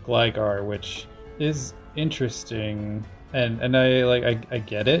from Gligar, which is interesting, and I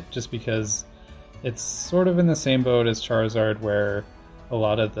get it, just because it's sort of in the same boat as Charizard, where a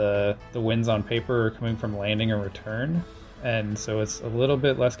lot of the wins on paper are coming from landing and return, and so it's a little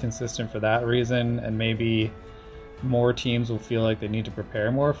bit less consistent for that reason, and maybe more teams will feel like they need to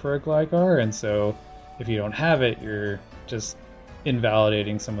prepare more for a Gligar, and so if you don't have it, you're just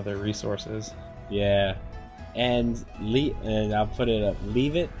invalidating some of their resources. Yeah, and I'll put it up.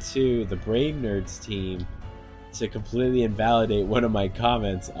 Leave it to the Brave Nerds team to completely invalidate one of my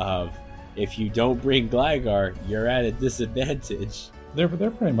comments of, if you don't bring Gligar, you're at a disadvantage. They're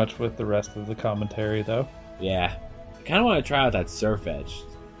pretty much with the rest of the commentary, though. Yeah, I kind of want to try out that Sirfetch'd.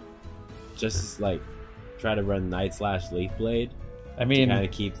 Just like try to run Night/Leaf Blade. I mean, to kind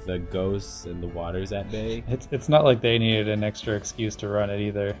of keep the ghosts and the waters at bay. It's not like they needed an extra excuse to run it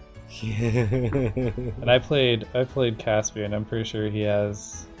either. And I played Caspian. I'm pretty sure he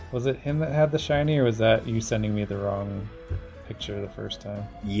has. Was it him that had the shiny, or was that you sending me the wrong picture the first time?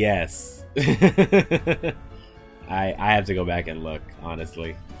 Yes. I have to go back and look,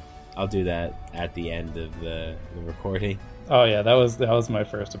 honestly. I'll do that at the end of the recording. Oh yeah, that was my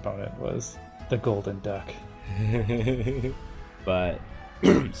first opponent, was the Golden Duck. But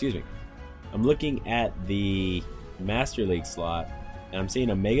excuse me, I'm looking at the Master League slot, and I'm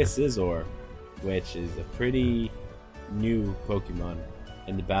seeing a Mega Scizor, which is a pretty new Pokemon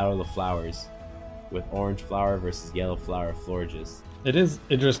in the Battle of the Flowers, with Orange Flower versus Yellow Flower Florges. It is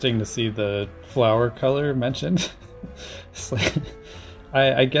interesting to see the flower color mentioned. It's like,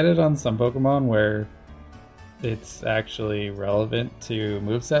 I get it on some Pokemon where it's actually relevant to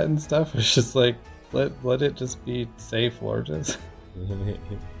moveset and stuff. It's just like, let it just be, say, Florges.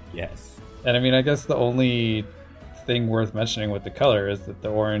 Yes. And I mean, I guess the only thing worth mentioning with the color is that the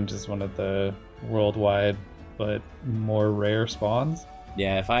orange is one of the worldwide but more rare spawns.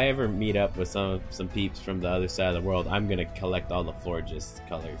 Yeah, if I ever meet up with some peeps from the other side of the world, I'm gonna collect all the Florges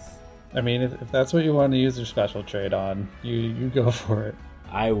colors. I mean, if that's what you want to use your special trade on, you go for it.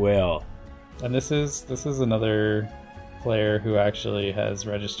 I will. And this is another player who actually has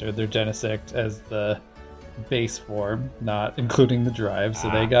registered their Genesect as the base form, not including the drive, so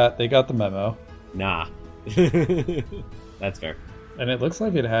they got the memo. Nah. That's fair. And it looks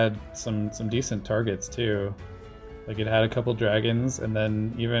like it had some decent targets too. Like, it had a couple dragons, and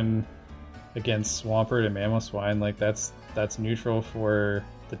then even against Swampert and Mamoswine, like that's neutral for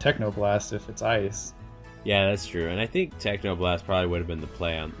the Technoblast if it's ice. Yeah, that's true. And I think Technoblast probably would have been the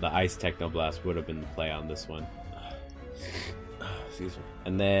play on the Ice Technoblast would have been the play on this one. Excuse me.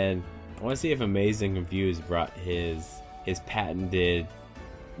 And then I want to see if Amazing Confused brought his patented,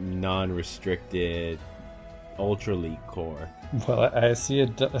 non-restricted Ultra League core. Well, I see a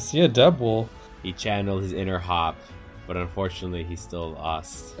Dubwool. He channeled his inner Hop, but unfortunately he still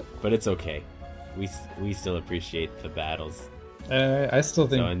lost. But it's okay. We still appreciate the battles. I still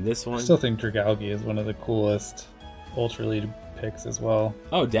think So in this one, I still think Dragalge is one of the coolest Ultra League picks as well.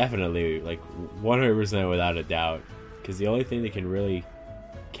 oh, definitely, like 100% without a doubt. Because the only thing that can really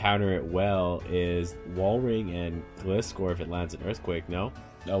counter it well is Walring and Gliscor if it lands an Earthquake. No?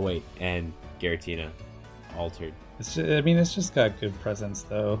 Oh wait, and Giratina altered. It's just got good presence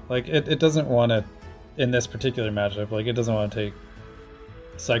though. Like it doesn't want to, in this particular matchup, like it doesn't want to take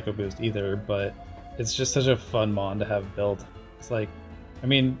Psycho Boost either. But it's just such a fun mon to have built. It's like, I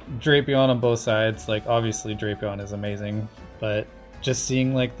mean, Drapion on both sides. Like obviously Drapion is amazing, but just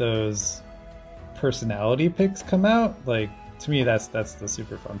seeing like those personality picks come out, like to me that's the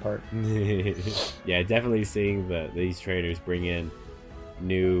super fun part. Yeah, definitely seeing these traders bring in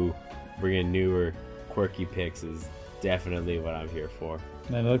newer quirky picks is definitely what I'm here for.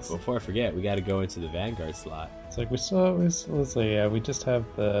 And it looks, Before I forget, we got to go into the Vanguard slot. it's like we just have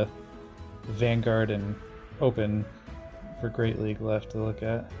the Vanguard and Open for Great League left to look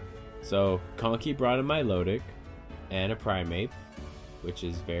at. So Conky brought in Milotic and a Primeape, which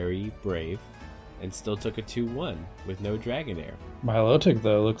is very brave, and still took a 2-1 with no Dragonair. Milotic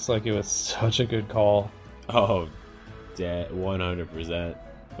though looks like it was such a good call. Oh, 100%.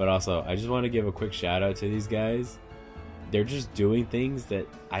 But also, I just want to give a quick shout out to these guys. They're just doing things that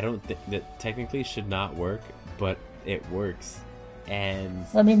I don't think that technically should not work, but it works. And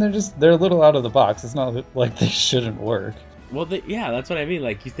I mean, they're a little out of the box. It's not like they shouldn't work. well, yeah, that's what I mean.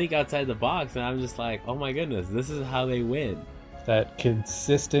 Like, you think outside the box, and I'm just like, oh my goodness, this is how they win. That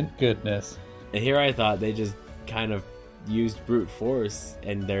consistent goodness. And here I thought they just kind of used brute force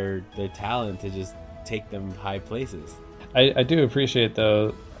and their talent to just take them high places. I do appreciate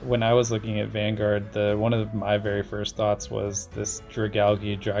though, when I was looking at Vanguard, one of my very first thoughts was this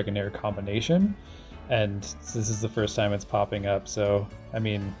Dragalge Dragonair combination, and this is the first time it's popping up. So I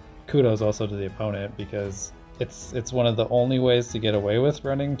mean, kudos also to the opponent, because it's one of the only ways to get away with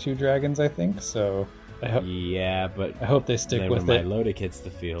running 2 dragons, I think. So I hope they stick with when it. Milotic hits the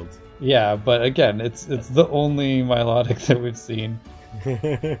field. Yeah, but again, it's the only Milotic that we've seen.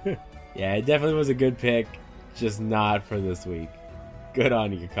 Yeah, it definitely was a good pick, just not for this week. Good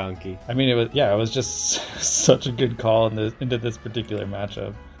on you, Conky. I mean, it was just such a good call into this particular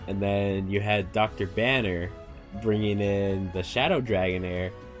matchup. And then you had Dr. Banner bringing in the Shadow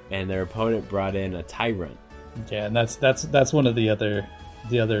Dragonair, and their opponent brought in a Tyrant. Yeah, and that's one of the other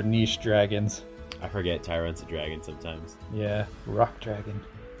niche dragons. I forget Tyrant's a dragon sometimes. Yeah, Rock Dragon.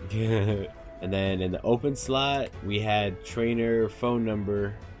 And then in the open slot, we had Trainer Phone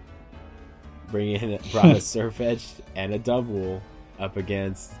Number brought a Surfetch'd and a Dubwool up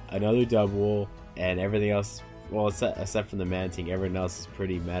against another Dubwool, and everything else, well, except from the Manting, everyone else is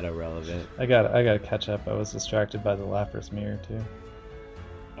pretty meta relevant. I gotta catch up. I was distracted by the Lapras Mirror too.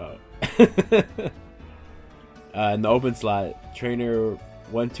 Oh. In the open slot, Trainer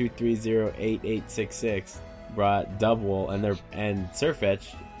 12308866 brought Dubwool and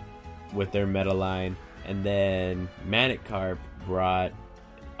Surfetch'd with their meta line, and then Manicarp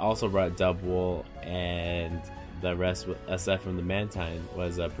also brought Dubwool, and the rest, aside from the Mantine,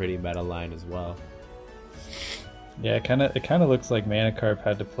 was a pretty meta line as well. Yeah, it kind of looks like Manicarp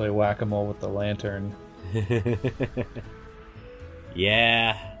had to play whack-a-mole with the Lantern.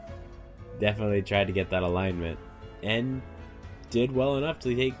 Yeah, definitely tried to get that alignment, and did well enough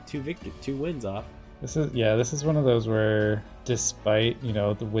to take 2 wins off. This is one of those where, despite the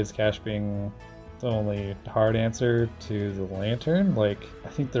Whiscash being the only hard answer to the Lantern, like I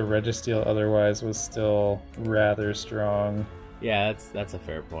think the Registeel otherwise was still rather strong. Yeah, that's a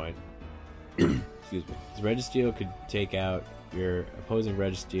fair point. Excuse me. The Registeel could take out your opposing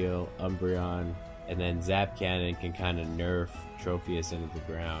Registeel, Umbreon, and then Zap Cannon can kind of nerf Tropheus into the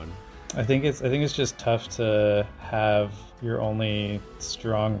ground. I think it's just tough to have your only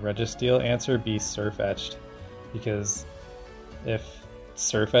strong Registeel answer be Surfetch'd, because if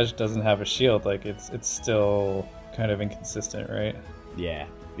Surfetch'd doesn't have a shield, like it's still kind of inconsistent, right? Yeah,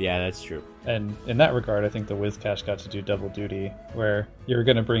 that's true. And in that regard, I think the Whiscash got to do double duty, where you were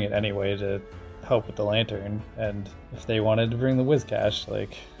going to bring it anyway to help with the Lantern, and if they wanted to bring the Whiscash,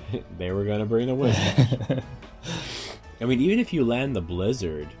 like they were going to bring the Whiscash. I mean, even if you land the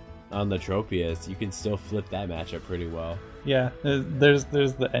Blizzard, on the Tropius, you can still flip that matchup pretty well. Yeah, there's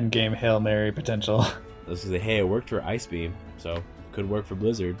the endgame Hail Mary potential. This is hey, it worked for Ice Beam, so could work for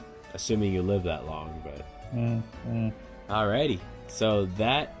Blizzard, assuming you live that long. But alrighty, so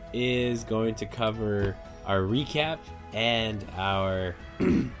that is going to cover our recap and our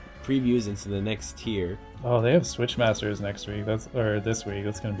previews into the next tier. Oh, they have Switchmasters next week. This week.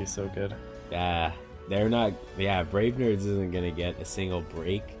 That's gonna be so good. They're not. Yeah, Brave Nerds isn't gonna get a single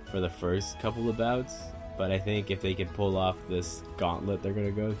break for the first couple of bouts, but I think if they can pull off this gauntlet they're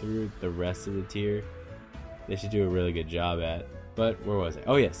gonna go through, the rest of the tier, they should do a really good job at. But where was I?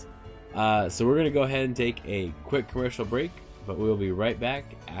 Oh yes. So we're gonna go ahead and take a quick commercial break, but we'll be right back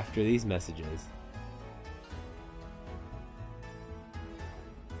after these messages.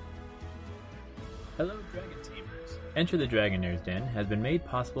 Hello, Dragon Tamers. Enter the Dragonair's Den has been made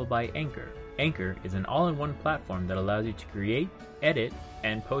possible by Anchor. Anchor is an all-in-one platform that allows you to create, edit,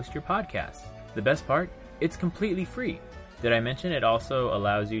 and post your podcast. The best part? It's completely free. Did I mention it also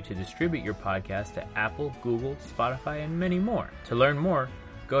allows you to distribute your podcast to Apple, Google, Spotify, and many more? To learn more,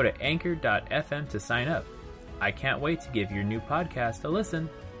 go to anchor.fm to sign up. I can't wait to give your new podcast a listen.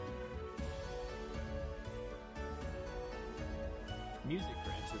 Music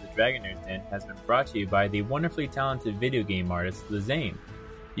for Enter the Dragonair's Den has been brought to you by the wonderfully talented video game artist Lezane.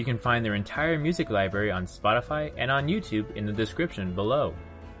 You can find their entire music library on Spotify and on YouTube in the description below.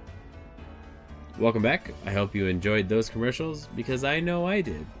 Welcome back. I hope you enjoyed those commercials, because I know I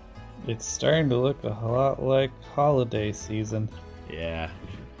did. It's starting to look a lot like holiday season. Yeah.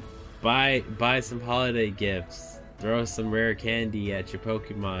 Buy some holiday gifts. Throw some rare candy at your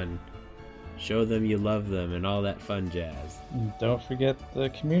Pokemon. Show them you love them and all that fun jazz. And don't forget the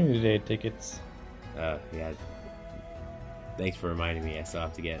Community Day tickets. Yeah. Thanks for reminding me. I still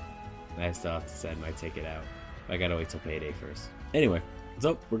have to send my ticket out. I gotta wait till payday first. Anyway,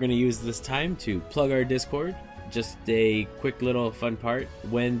 so we're gonna use this time to plug our Discord. Just a quick little fun part.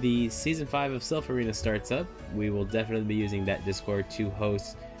 When the Season 5 of Self Arena starts up, we will definitely be using that Discord to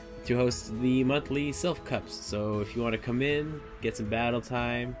host the monthly Self Cups. So if you want to come in, get some battle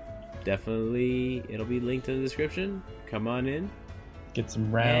time, definitely it'll be linked in the description. Come on in. Get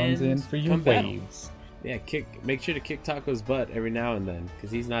some rounds in for your waves. Yeah, make sure to kick Taco's butt every now and then, because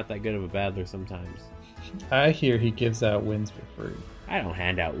he's not that good of a battler sometimes. I hear he gives out wins for free. I don't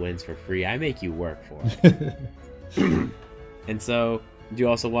hand out wins for free. I make you work for it. And so, do you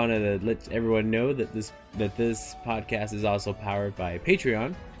also want to let everyone know that this podcast is also powered by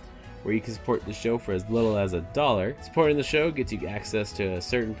Patreon, where you can support the show for as little as $1. Supporting the show gets you access to a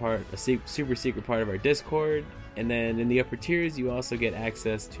super secret part of our Discord, and then in the upper tiers, you also get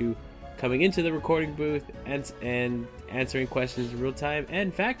access to coming into the recording booth and answering questions in real time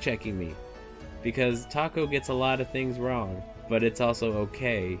and fact checking me, because Taco gets a lot of things wrong, but it's also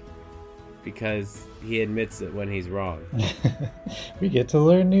okay because he admits it when he's wrong. We get to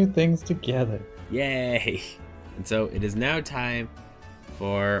learn new things together. Yay! And so it is now time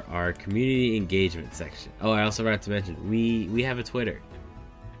for our community engagement section. Oh, I also forgot to mention, we have a Twitter.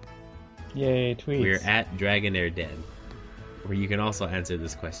 Yay, tweets. We're at Dragonair Den, where you can also answer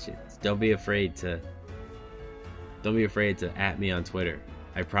this question. Don't be afraid to at me on Twitter.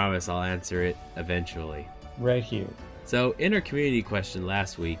 I promise I'll answer it eventually. Right here. So, in our community question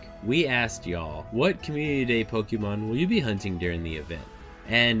last week, we asked y'all, what Community Day Pokemon will you be hunting during the event?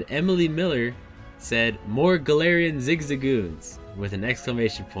 And Emily Miller said, more Galarian Zigzagoons, with an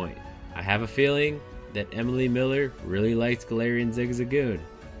exclamation point. I have a feeling that Emily Miller really likes Galarian Zigzagoon.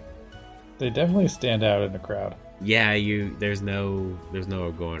 They definitely stand out in the crowd. Yeah, there's no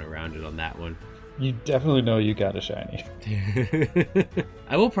going around it on that one. You definitely know you got a shiny.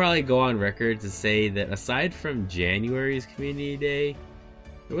 I will probably go on record to say that aside from January's Community Day,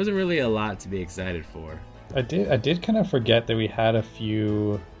 there wasn't really a lot to be excited for. I did kind of forget that we had a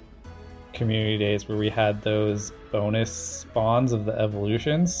few community days where we had those bonus spawns of the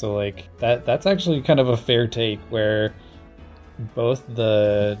evolutions. So like that's actually kind of a fair take, where both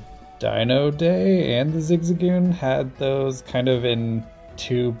the Dino Day and the Zigzagoon had those kind of in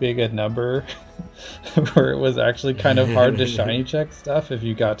too big a number where it was actually kind of hard to shiny check stuff if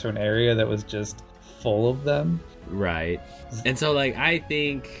you got to an area that was just full of them. Right. And so like I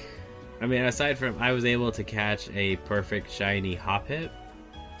mean, aside from I was able to catch a perfect shiny Hoppip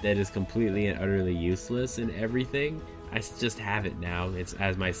that is completely and utterly useless in everything. I just have it now. It's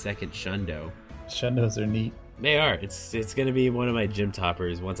as my second Shundo. Shundos are neat. They are. It's going to be one of my gym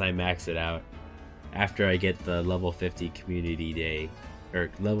toppers once I max it out. After I get the level 50 Community Day, or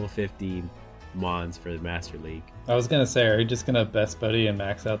level 50 Mons for the Master League. I was going to say, are you just going to best buddy and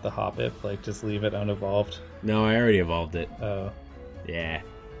max out the Hoppip? Like, just leave it unevolved? No, I already evolved it. Oh. Yeah.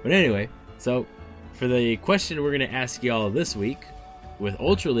 But anyway, so for the question we're going to ask y'all this week, with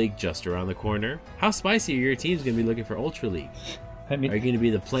Ultra League just around the corner, how spicy are your teams going to be looking for Ultra League? I mean, Are you going to be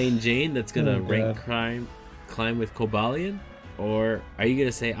the plain Jane that's going to Oh, rank God. climb with Cobalion? Or are you going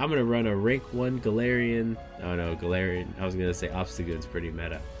to say, I'm going to run a rank 1 Galarian? Oh no, Galarian. I was going to say Obstagoon's pretty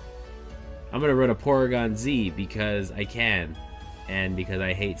meta. I'm going to run a Porygon Z because I can. And because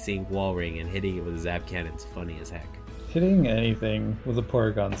I hate seeing Wall Ring and hitting it with a Zap Cannon's funny as heck. hitting anything with a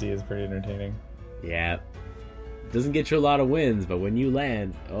Porygon Z is pretty entertaining. Yeah. Doesn't get you a lot of wins, but when you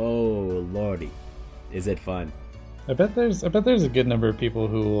land, oh lordy, is it fun. I bet there's a good number of people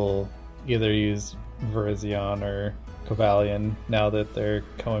who will either use Virizion or Cobalion now that they're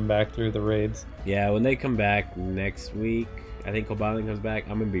coming back through the raids. Yeah, when they come back next week, I think Cobalion comes back,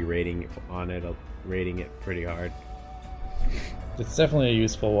 I'm going to be rating it pretty hard. It's definitely a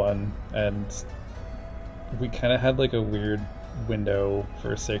useful one, and we kind of had like a weird window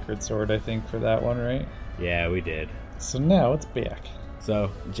for Sacred Sword, I think, for that one, right? Yeah, we did. So now it's back.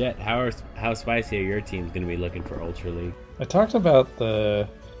 So, Jet, how spicy are your teams going to be looking for Ultra League? I talked about the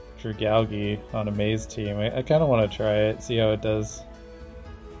Dragalge on a Maze team. I kind of want to try it, see how it does.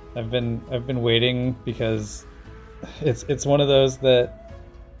 I've been waiting because it's one of those that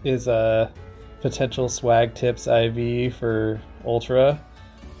is a potential swag tips IV for Ultra,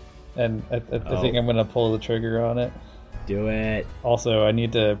 and I think I'm gonna pull the trigger on it. Do it. Also, I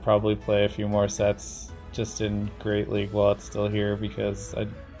need to probably play a few more sets just in Great League while it's still here because I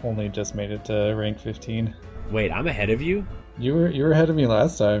only just made it to rank 15. Wait, I'm ahead of you? You were ahead of me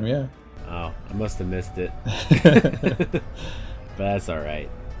last time, yeah. Oh, I must have missed it. But that's alright.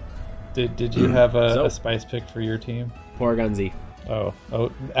 Did you have So- a spice pick for your team? Porygon Z. Oh,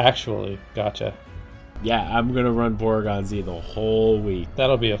 actually, gotcha. Yeah, I'm going to run Porygon Z the whole week.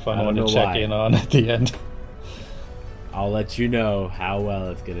 That'll be a I fun don't one to know check why. in on at the end. I'll let you know how well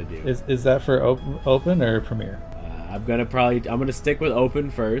it's going to do. Is that for open or Premier? I'm going to stick with Open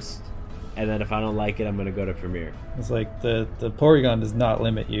first, and then if I don't like it, I'm going to go to Premier. It's like the Porygon does not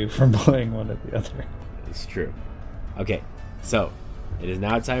limit you from playing one or the other. It's true. Okay, so it is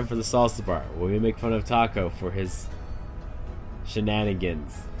now time for the salsa bar, where we make fun of Taco for his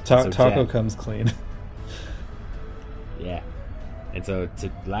shenanigans. So, Taco Jet, comes clean. yeah. And so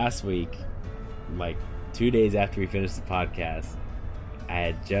last week, like 2 days after we finished the podcast, I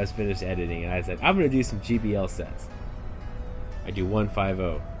had just finished editing, and I said, I'm going to do some GBL sets. I do one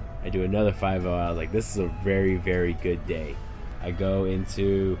 5-0. I do another 5-0. I was like, this is a very, very good day. I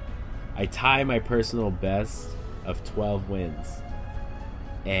tie my personal best of 12 wins.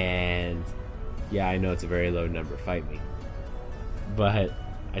 And yeah, I know it's a very low number. Fight me. But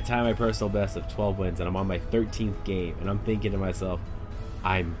I tie my personal best of 12 wins, and I'm on my 13th game, and I'm thinking to myself,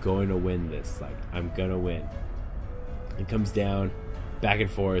 I'm going to win this. Like, I'm going to win. It comes down, back and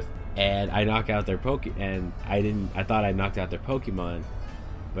forth, and I knock out their and I thought I knocked out their Pokemon,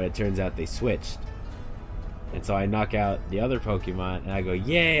 but it turns out they switched. And so I knock out the other Pokemon, and I go,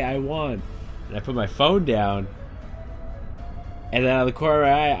 yay, I won. And I put my phone down, and then out of the corner of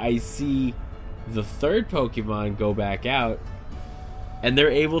my eye, I see the third Pokemon go back out, and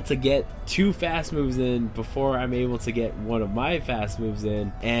they're able to get 2 fast moves in before I'm able to get one of my fast moves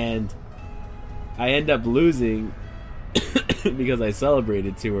in, and I end up losing because I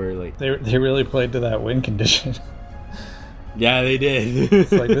celebrated too early. They really played to that win condition. Yeah, they did.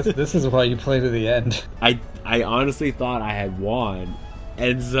 It's like this is why you play to the end. I honestly thought I had won,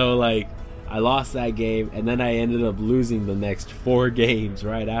 and so like I lost that game, and then I ended up losing the next 4 games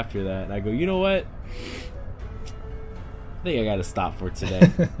right after that. And I go, you know what? I think I got to stop for today.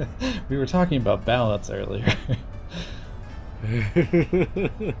 We were talking about balance earlier.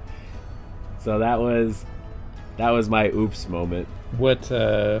 So that was my oops moment. What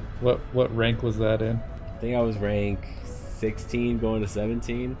rank was that in? I think I was rank 16 going to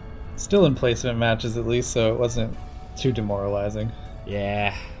 17. Still in placement matches at least, so it wasn't too demoralizing.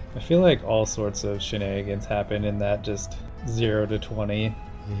 Yeah. I feel like all sorts of shenanigans happen in that just 0 to 20.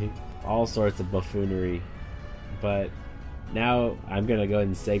 All sorts of buffoonery. But now I'm going to go ahead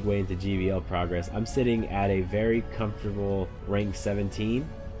and segue into GBL progress. I'm sitting at a very comfortable rank 17.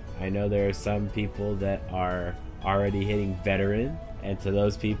 I know there are some people that are already hitting veteran, and to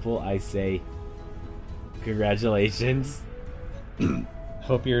those people I say congratulations.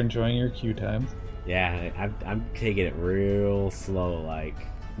 Hope you're enjoying your queue times. Yeah, I'm taking it real slow, like,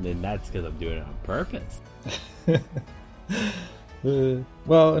 and that's because I'm doing it on purpose.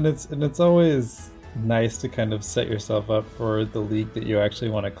 Well, and it's always nice to kind of set yourself up for the league that you actually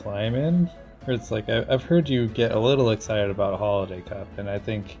want to climb in. Or it's like I've heard you get a little excited about Holiday Cup, and I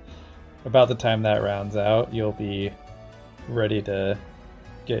think about the time that rounds out, you'll be ready to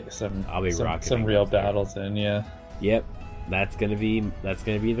get some I'll be some rocketing real up there. battles in. Yeah. Yep, that's gonna be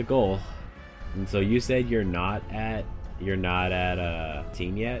the goal. And so you said you're not at a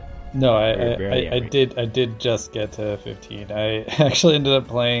team yet. No, Or barely I did just get to 15. I actually ended up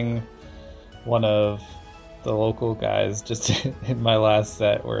playing one of the local guys just in my last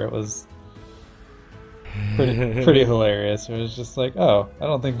set, where it was pretty hilarious. It was just like, oh, I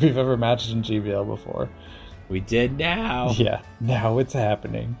don't think we've ever matched in GBL before. We did now. Yeah, now it's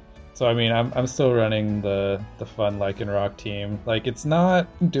happening. So I mean, I'm still running the fun Lycanroc team. Like, it's not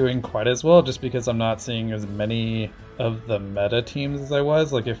doing quite as well just because I'm not seeing as many of the meta teams as I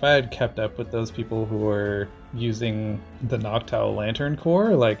was. Like, if I had kept up with those people who were using the Noctowl Lantern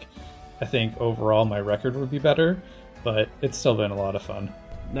core, like, I think overall my record would be better. But it's still been a lot of fun.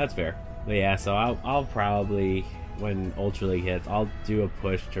 That's fair. But yeah, so I'll probably, when Ultra League hits, I'll do a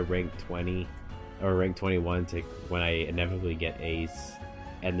push to rank 20 or rank 21 to when I inevitably get Ace.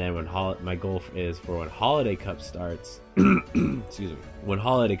 And then my goal is for when Holiday Cup starts, excuse me, when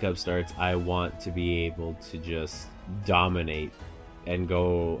Holiday Cup starts, I want to be able to just dominate and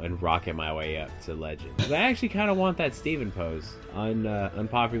go and rocket my way up to Legend. 'Cause I actually kind of want that Steven pose,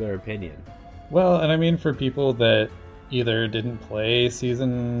 unpopular opinion. Well, and I mean, for people that either didn't play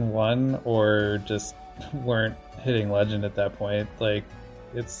Season 1 or just weren't hitting Legend at that point, like,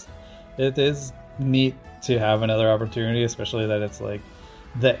 it is neat to have another opportunity, especially that it's like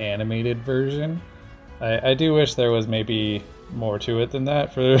the animated version. I do wish there was maybe more to it than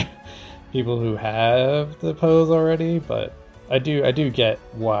that for people who have the pose already, but I do get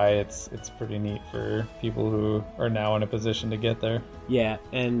why it's pretty neat for people who are now in a position to get there. Yeah,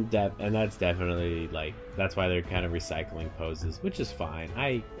 and that's definitely, like, that's why they're kind of recycling poses, which is fine.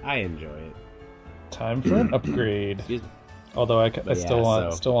 I enjoy it. Time for an upgrade. Excuse me. Although I But still yeah,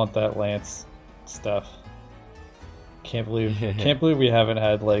 still want that Lance stuff. Can't believe we haven't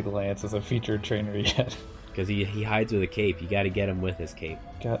had like Lance as a featured trainer yet. Because he hides with a cape. You got to get him with his cape.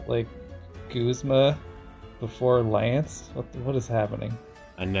 Got like Guzma before Lance. What is happening?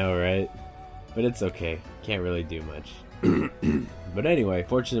 I know, right? But it's okay. Can't really do much. But anyway,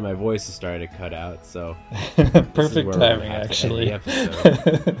 fortunately my voice is starting to cut out, so Perfect where we're timing, gonna have to actually. end the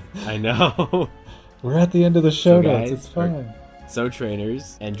episode. I know. We're at the end of the show So, notes. guys, It's fine. So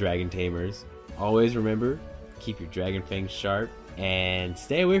trainers and dragon tamers, always remember, keep your dragon fangs sharp and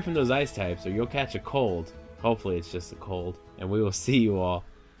stay away from those ice types or you'll catch a cold. Hopefully it's just a cold. And we will see you all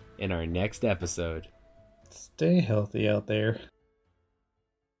in our next episode. Stay healthy out there.